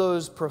bunch of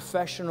those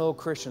professional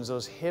Christians,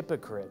 those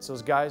hypocrites,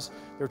 those guys,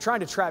 they were trying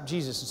to trap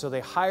Jesus, and so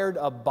they hired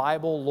a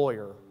Bible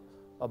lawyer,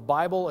 a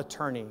Bible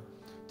attorney,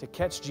 to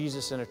catch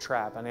Jesus in a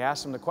trap. And they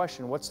asked him the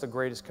question, what's the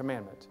greatest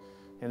commandment?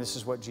 And this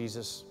is what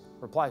Jesus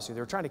replies to. They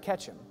were trying to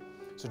catch him.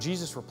 So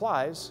Jesus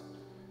replies,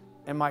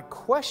 and my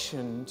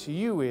question to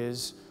you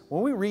is,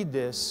 when we read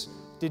this,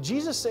 did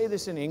Jesus say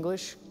this in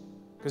English?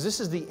 Because this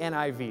is the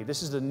NIV.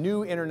 This is the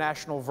New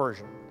International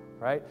Version,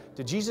 right?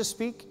 Did Jesus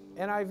speak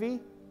NIV?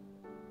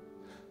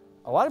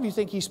 A lot of you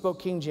think he spoke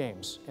King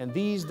James, and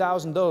these,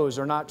 thous, and those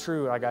are not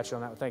true. I got you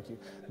on that. Thank you.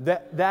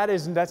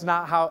 That's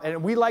not how,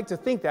 and we like to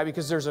think that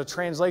because there's a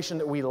translation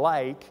that we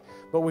like,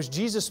 but was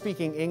Jesus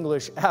speaking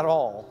English at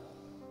all?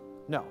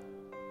 No.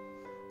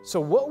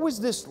 So what was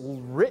this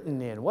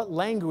written in? What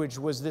language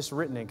was this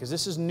written in? Because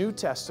this is New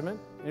Testament.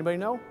 Anybody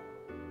know?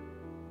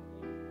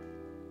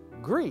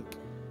 Greek.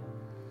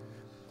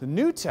 The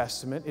New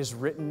Testament is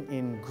written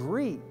in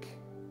Greek.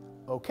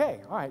 Okay,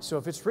 all right, so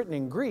if it's written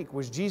in Greek,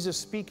 was Jesus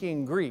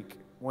speaking Greek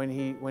when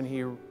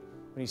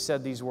he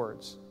said these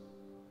words?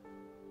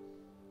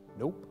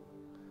 Nope.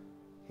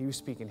 He was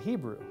speaking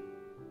Hebrew.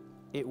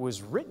 It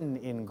was written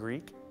in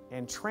Greek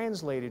and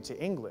translated to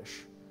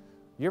English.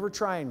 You ever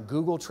try and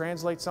Google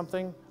translate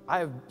something? I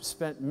have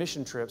spent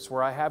mission trips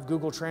where I have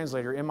Google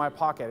Translator in my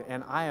pocket,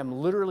 and I am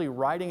literally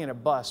riding in a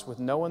bus with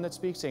no one that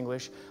speaks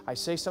English. I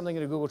say something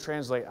in a Google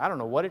Translate. I don't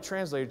know what it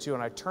translated to,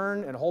 and I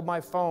turn and hold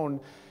my phone.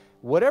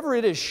 Whatever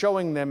it is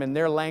showing them in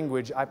their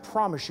language, I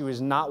promise you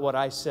is not what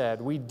I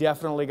said. We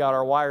definitely got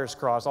our wires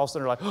crossed. All of a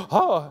sudden they're like,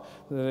 oh,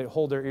 and then they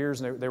hold their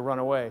ears and they run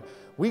away.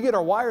 We get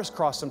our wires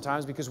crossed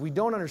sometimes because we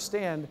don't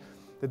understand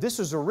that this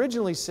was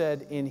originally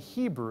said in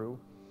Hebrew.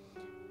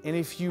 And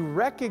if you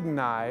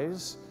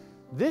recognize,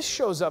 this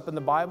shows up in the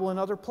Bible in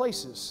other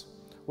places.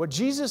 What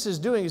Jesus is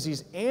doing is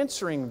he's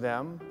answering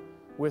them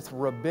with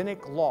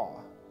rabbinic law,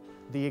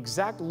 the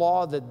exact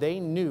law that they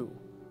knew.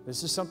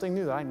 This is something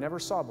new that I never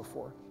saw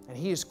before. And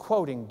he is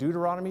quoting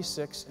Deuteronomy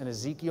 6 and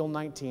Ezekiel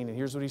 19. And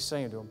here's what he's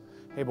saying to them.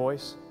 Hey,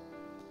 boys,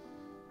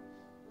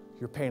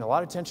 you're paying a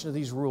lot of attention to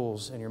these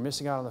rules, and you're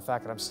missing out on the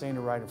fact that I'm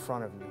standing right in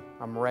front of you.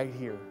 I'm right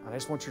here. And I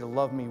just want you to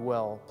love me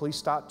well. Please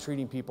stop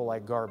treating people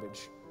like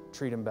garbage.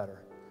 Treat them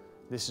better.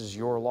 This is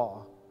your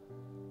law.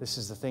 This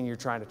is the thing you're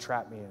trying to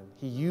trap me in.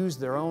 He used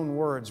their own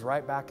words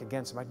right back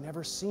against them. I'd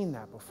never seen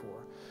that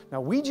before.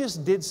 Now, we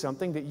just did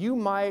something that you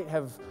might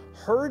have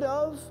heard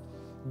of,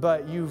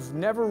 but you've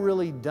never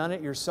really done it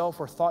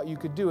yourself or thought you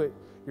could do it.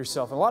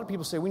 yourself. And a lot of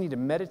people say we need to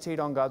meditate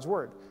on God's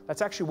word.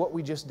 That's actually what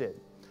we just did.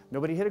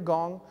 Nobody hit a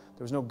gong.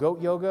 There was no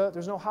goat yoga.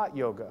 There's no hot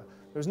yoga.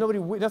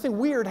 Nothing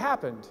weird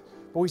happened.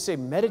 But we say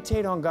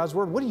meditate on God's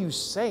word. What are you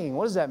saying?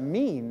 What does that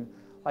mean?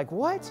 Like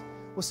what?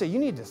 We'll say you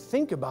need to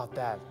think about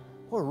that.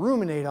 Or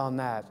ruminate on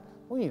that.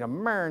 We need to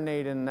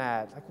marinate in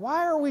that. Like,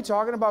 why are we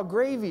talking about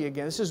gravy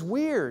again? This is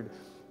weird.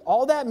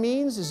 All that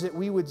means is that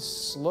we would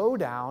slow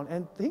down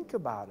and think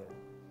about it.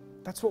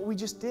 That's what we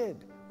just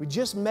did. We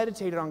just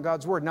meditated on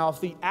God's word. Now,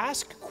 if the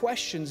ask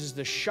questions is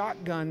the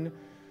shotgun,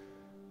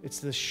 it's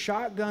the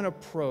shotgun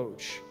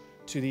approach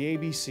to the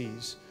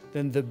ABCs,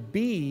 then the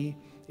B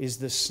is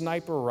the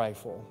sniper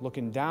rifle,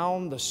 looking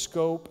down the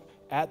scope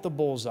at the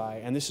bullseye,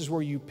 and this is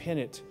where you pin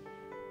it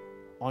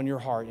on your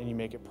heart and you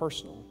make it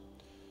personal.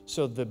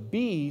 So the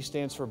B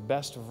stands for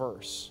best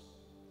verse.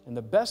 And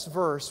the best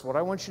verse, what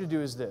I want you to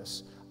do is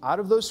this. Out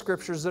of those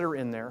scriptures that are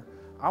in there,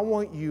 I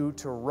want you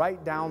to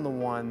write down the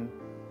one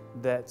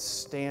that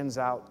stands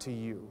out to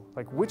you.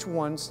 Like which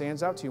one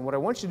stands out to you. What I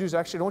want you to do is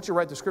actually, I don't want you to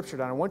write the scripture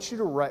down. I want you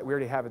to write, we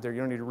already have it there.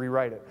 You don't need to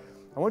rewrite it.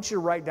 I want you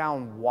to write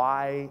down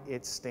why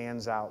it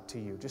stands out to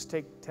you. Just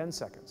take 10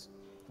 seconds.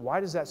 Why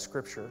does that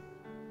scripture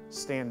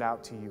stand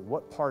out to you?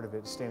 What part of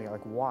it is standing out?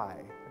 Like why?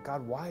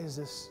 God, why is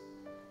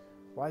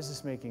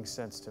this making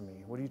sense to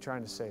me? What are you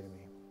trying to say to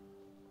me?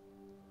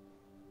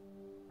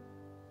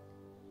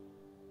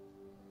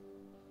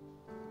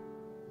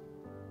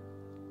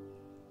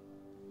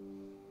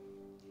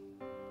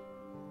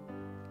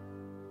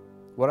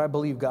 What I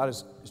believe God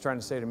is trying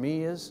to say to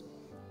me is,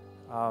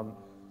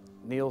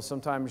 Neil,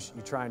 sometimes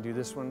you try and do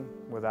this one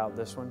without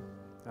this one,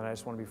 and I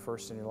just want to be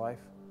first in your life.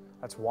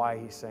 That's why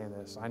he's saying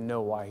this. I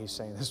know why he's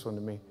saying this one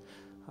to me.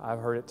 I've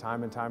heard it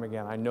time and time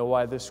again. I know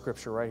why this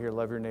scripture right here,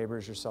 love your neighbor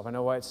as yourself. I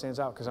know why it stands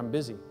out, because I'm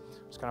busy.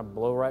 I just kind of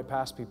blow right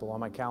past people on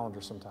my calendar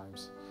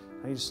sometimes.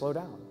 I need to slow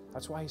down.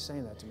 That's why he's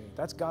saying that to me.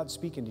 That's God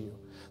speaking to you.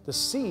 The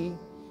C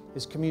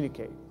is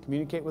communicate.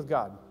 Communicate with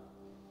God.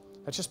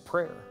 That's just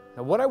prayer.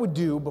 Now, what I would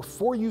do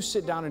before you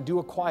sit down and do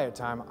a quiet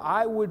time,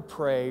 I would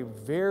pray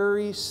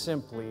very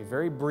simply,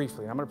 very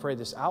briefly. I'm going to pray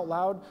this out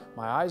loud.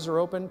 My eyes are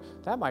open.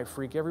 That might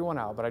freak everyone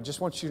out, but I just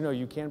want you to know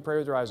you can pray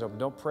with your eyes open.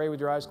 Don't pray with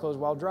your eyes closed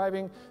while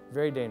driving.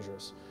 Very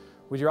dangerous.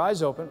 With your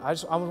eyes open,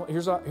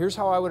 here's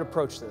how I would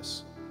approach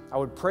this. I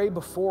would pray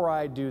before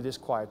I do this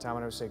quiet time,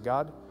 and I would say,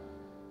 God,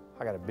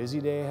 I got a busy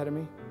day ahead of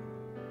me.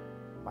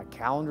 My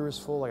calendar is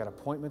full. I got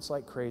appointments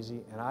like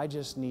crazy, and I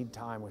just need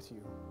time with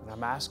you. And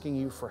I'm asking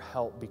you for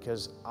help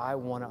because I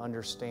want to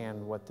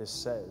understand what this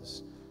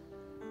says.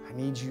 I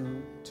need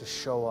you to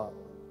show up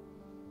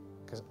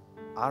because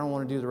I don't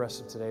want to do the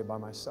rest of today by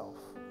myself.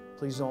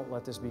 Please don't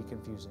let this be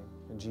confusing.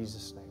 In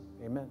Jesus' name,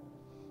 amen.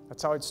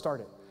 That's how I'd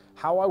start it.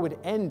 How I would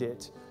end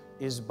it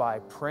is by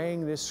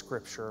praying this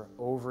scripture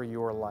over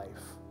your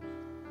life.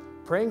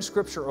 Praying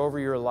scripture over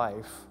your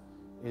life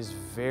is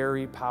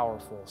very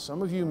powerful.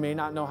 Some of you may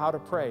not know how to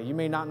pray. You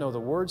may not know the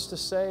words to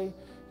say.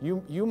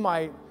 You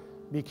might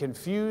be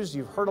confused.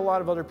 You've heard a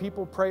lot of other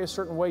people pray a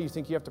certain way. You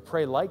think you have to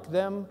pray like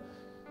them.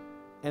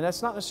 And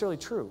that's not necessarily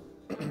true.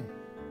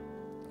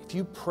 If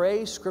you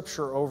pray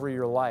scripture over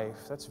your life,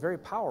 that's very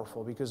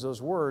powerful because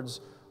those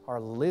words are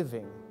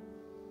living.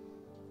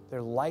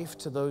 They're life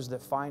to those that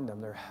find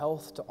them. They're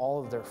health to all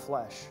of their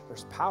flesh.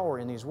 There's power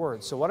in these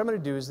words. So what I'm going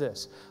to do is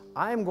this.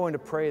 I'm going to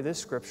pray this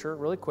scripture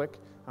really quick.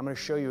 I'm going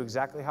to show you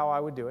exactly how I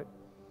would do it.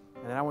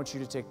 And then I want you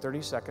to take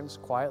 30 seconds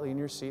quietly in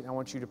your seat, and I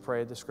want you to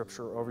pray the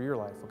scripture over your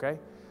life, okay?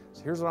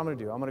 So here's what I'm going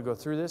to do. I'm going to go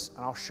through this, and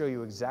I'll show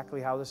you exactly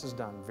how this is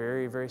done.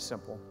 Very, very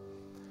simple.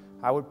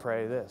 I would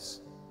pray this.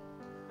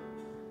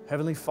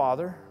 Heavenly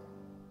Father,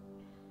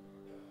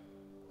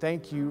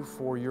 thank you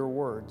for your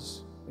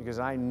words, because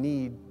I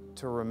need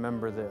to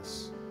remember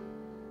this.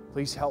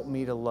 Please help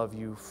me to love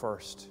you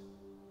first.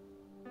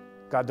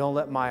 God, don't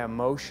let my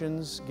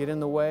emotions get in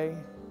the way.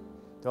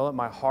 Don't let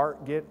my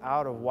heart get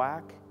out of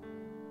whack.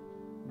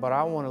 But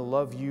I want to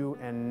love you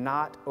and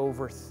not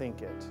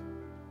overthink it.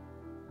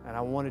 And I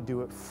want to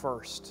do it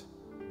first.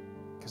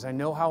 Because I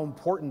know how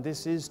important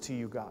this is to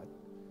you, God.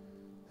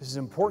 This is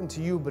important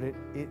to you, but it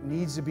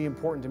needs to be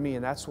important to me.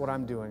 And that's what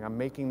I'm doing. I'm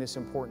making this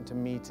important to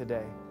me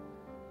today.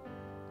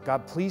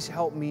 God, please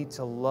help me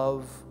to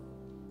love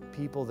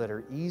people that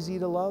are easy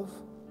to love.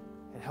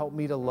 And help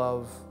me to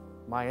love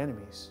my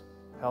enemies.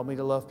 Help me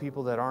to love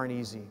people that aren't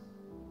easy.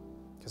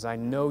 Because I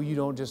know you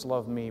don't just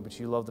love me, but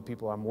you love the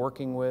people I'm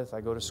working with, I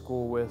go to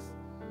school with.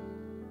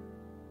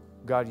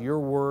 God, your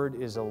word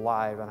is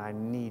alive and I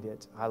need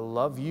it. I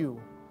love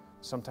you.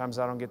 Sometimes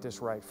I don't get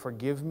this right.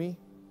 Forgive me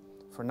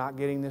for not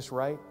getting this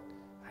right.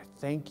 I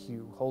thank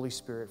you, Holy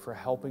Spirit, for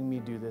helping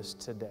me do this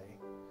today.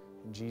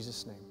 In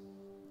Jesus' name,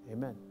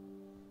 amen.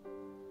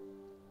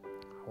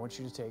 I want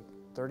you to take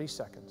 30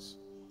 seconds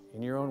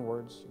in your own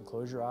words. You can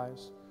close your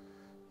eyes.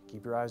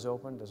 Keep your eyes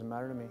open. Doesn't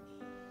matter to me.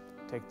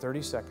 Take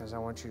 30 seconds. I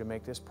want you to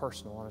make this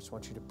personal. I just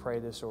want you to pray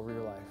this over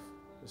your life.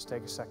 Just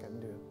take a second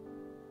and do it.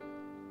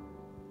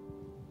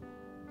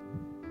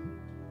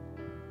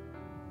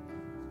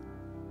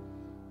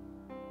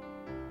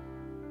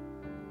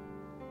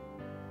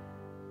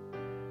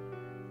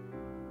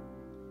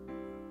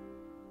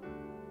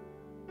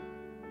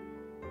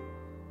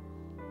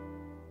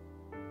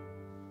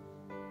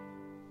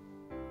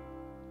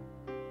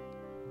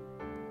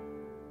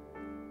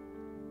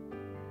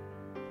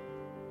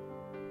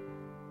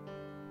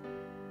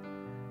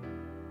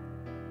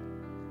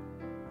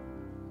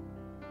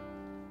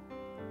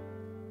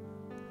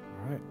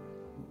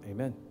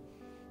 Amen.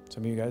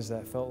 Some of you guys,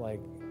 that felt like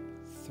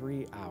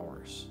 3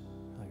 hours.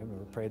 Like, I've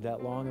never prayed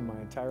that long in my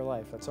entire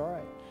life. That's all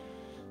right.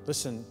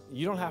 Listen,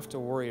 you don't have to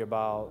worry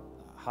about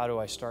how do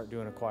I start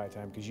doing a quiet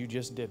time, because you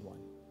just did one.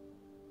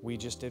 We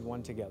just did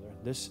one together.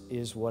 This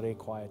is what a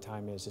quiet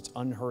time is. It's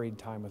unhurried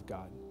time with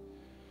God.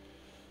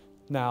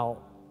 Now,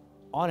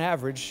 on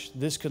average,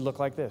 this could look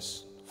like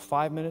this.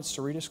 5 minutes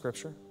to read a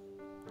scripture.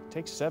 It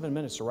takes 7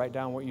 minutes to write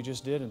down what you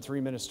just did and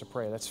 3 minutes to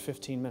pray. That's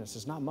 15 minutes.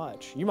 It's not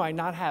much. You might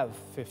not have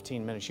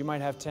 15 minutes. You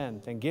might have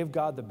 10. Then give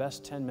God the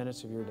best 10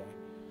 minutes of your day.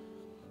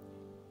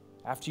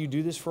 After you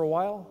do this for a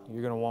while,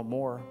 you're going to want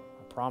more.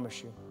 I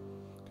promise you.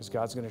 Because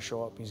God's going to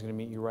show up. He's going to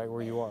meet you right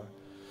where you are.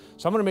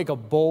 So I'm going to make a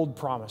bold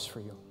promise for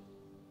you.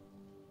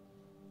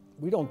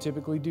 We don't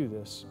typically do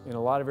this in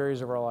a lot of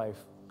areas of our life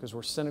because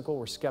we're cynical,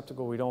 we're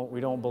skeptical, we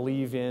don't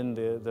believe in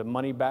the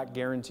money-back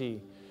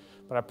guarantee.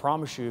 But I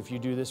promise you, if you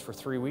do this for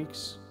 3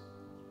 weeks,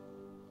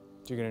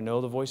 you're going to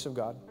know the voice of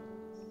God.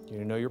 You're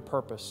going to know your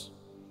purpose.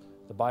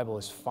 The Bible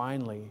is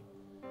finally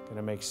going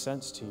to make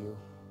sense to you,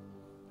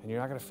 and you're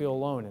not going to feel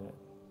alone in it.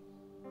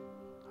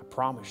 I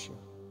promise you.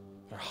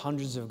 There are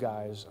hundreds of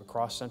guys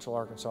across Central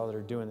Arkansas that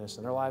are doing this,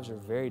 and their lives are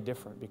very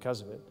different because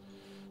of it.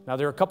 Now,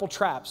 there are a couple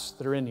traps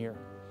that are in here.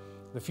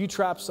 The few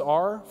traps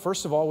are,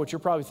 first of all, what you're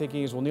probably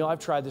thinking is, well, Neil, I've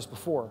tried this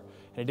before,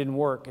 and it didn't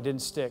work, it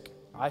didn't stick.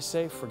 I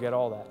say, forget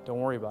all that. Don't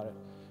worry about it.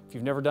 If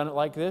you've never done it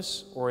like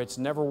this, or it's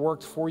never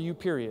worked for you,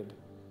 period,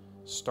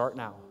 start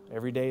now.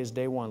 Every day is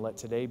day one. Let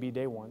today be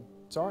day one.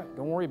 It's all right.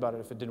 Don't worry about it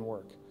if it didn't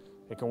work.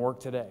 It can work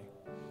today.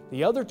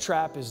 The other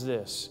trap is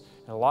this,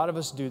 and a lot of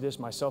us do this,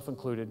 myself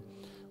included.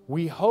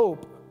 We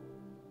hope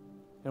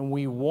and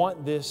we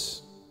want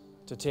this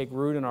to take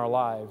root in our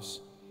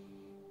lives,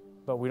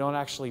 but we don't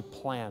actually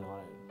plan on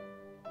it.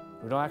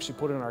 We don't actually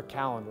put it in our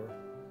calendar.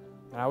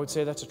 And I would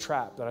say that's a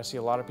trap that I see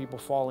a lot of people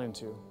fall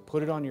into.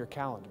 Put it on your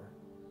calendar.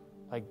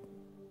 Like,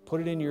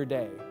 put it in your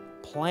day.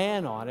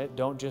 Plan on it.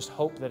 Don't just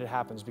hope that it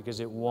happens,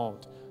 because it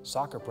won't.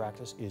 Soccer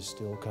practice is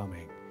still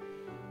coming.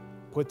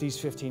 Put these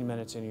 15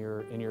 minutes in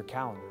your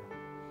calendar.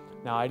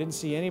 Now, I didn't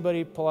see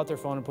anybody pull out their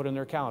phone and put it in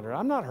their calendar.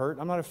 I'm not hurt.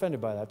 I'm not offended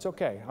by that. It's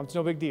okay. It's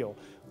no big deal.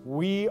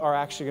 We are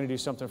actually going to do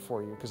something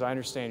for you, because I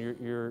understand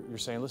you're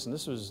saying, listen,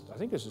 I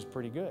think this was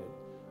pretty good.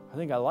 I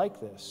think I like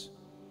this.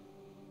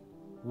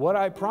 What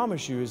I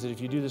promise you is that if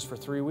you do this for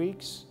 3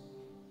 weeks,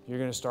 you're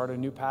going to start a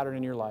new pattern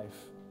in your life,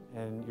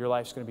 and your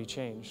life's going to be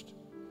changed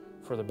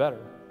for the better.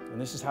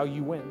 And this is how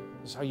you win.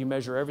 This is how you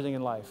measure everything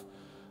in life.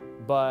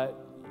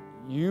 But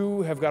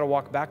you have got to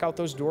walk back out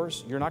those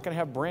doors. You're not going to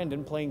have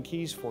Brandon playing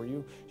keys for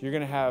you. You're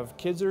going to have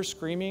kids that are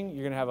screaming.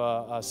 You're going to have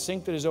a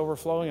sink that is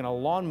overflowing and a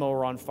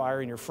lawnmower on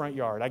fire in your front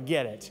yard. I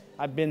get it.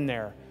 I've been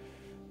there.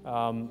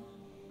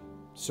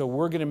 So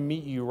we're going to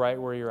meet you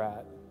right where you're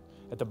at.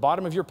 At the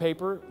bottom of your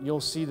paper, you'll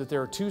see that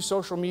there are 2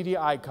 social media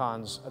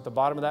icons at the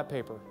bottom of that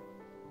paper,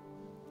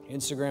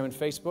 Instagram and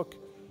Facebook.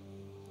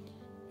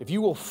 If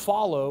you will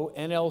follow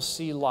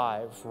NLC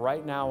Live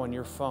right now on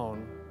your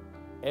phone,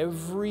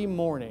 every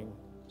morning,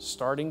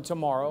 starting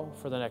tomorrow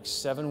for the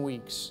next 7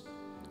 weeks,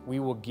 we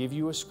will give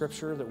you a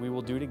scripture that we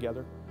will do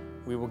together.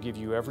 We will give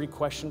you every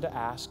question to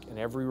ask and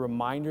every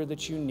reminder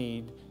that you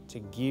need to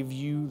give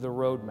you the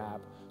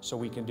roadmap so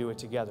we can do it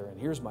together. And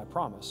here's my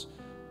promise.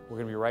 We're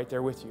going to be right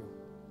there with you.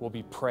 We'll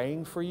be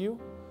praying for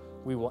you.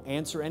 We will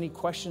answer any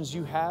questions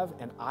you have,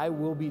 and I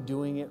will be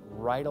doing it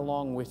right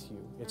along with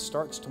you. It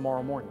starts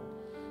tomorrow morning.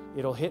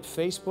 It'll hit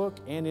Facebook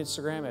and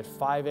Instagram at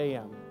 5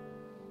 a.m.,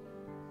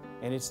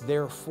 and it's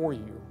there for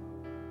you.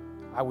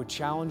 I would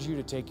challenge you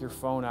to take your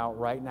phone out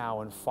right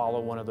now and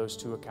follow one of those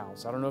 2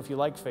 accounts. I don't know if you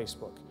like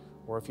Facebook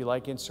or if you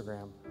like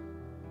Instagram.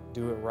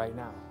 Do it right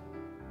now.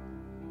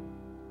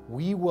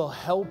 We will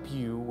help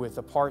you with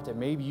the part that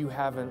maybe you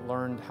haven't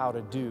learned how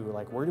to do.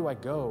 Like, where do I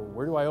go?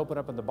 Where do I open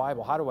up in the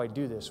Bible? How do I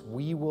do this?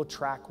 We will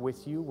track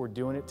with you. We're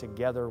doing it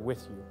together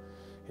with you.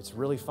 It's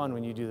really fun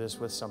when you do this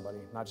with somebody,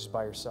 not just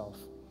by yourself.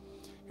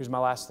 Here's my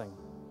last thing.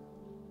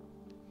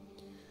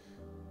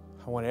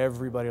 I want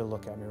everybody to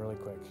look at me really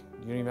quick.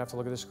 You don't even have to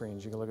look at the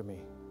screens. You can look at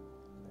me.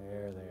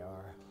 There they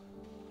are.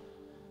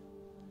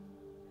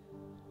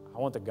 I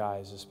want the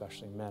guys,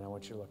 especially men, I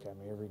want you to look at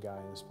me, every guy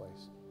in this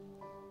place.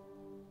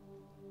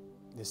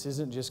 This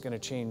isn't just going to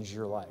change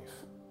your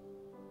life.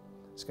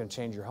 It's going to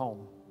change your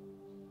home.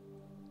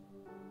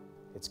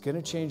 It's going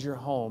to change your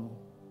home,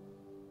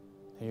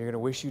 and you're going to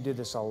wish you did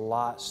this a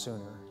lot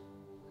sooner.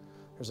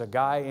 There's a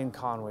guy in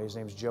Conway, his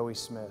name's Joey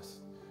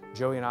Smith.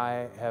 Joey and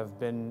I have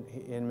been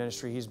in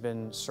ministry. He's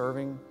been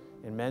serving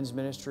in men's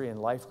ministry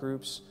and life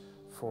groups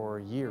for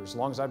years, as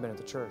long as I've been at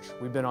the church.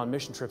 We've been on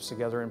mission trips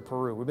together in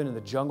Peru. We've been in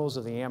the jungles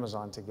of the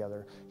Amazon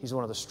together. He's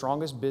one of the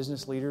strongest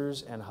business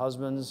leaders and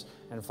husbands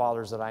and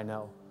fathers that I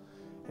know.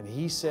 And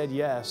he said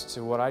yes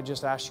to what I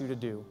just asked you to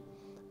do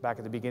back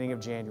at the beginning of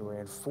January.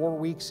 And 4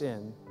 weeks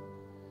in,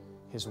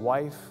 his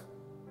wife,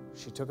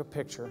 she took a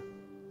picture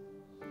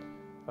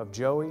of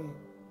Joey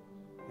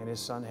and his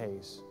son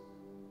Hayes.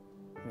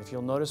 And if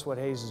you'll notice what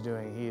Hayes is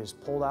doing, he has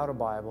pulled out a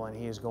Bible and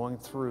he is going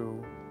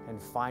through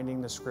and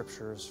finding the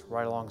scriptures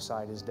right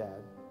alongside his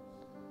dad.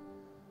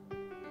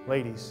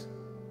 Ladies,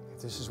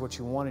 this is what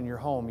you want in your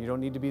home, you don't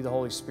need to be the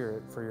Holy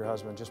Spirit for your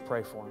husband. Just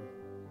pray for him.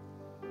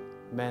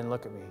 Men,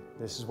 look at me.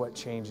 This is what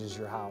changes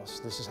your house.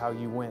 This is how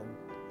you win.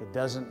 It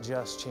doesn't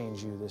just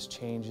change you. This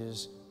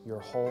changes your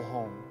whole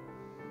home.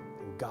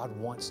 And God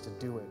wants to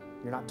do it.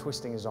 You're not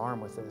twisting his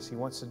arm with this. He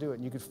wants to do it,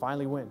 and you could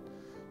finally win.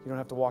 You don't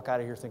have to walk out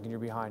of here thinking you're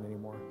behind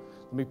anymore.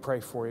 Let me pray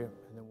for you,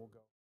 and then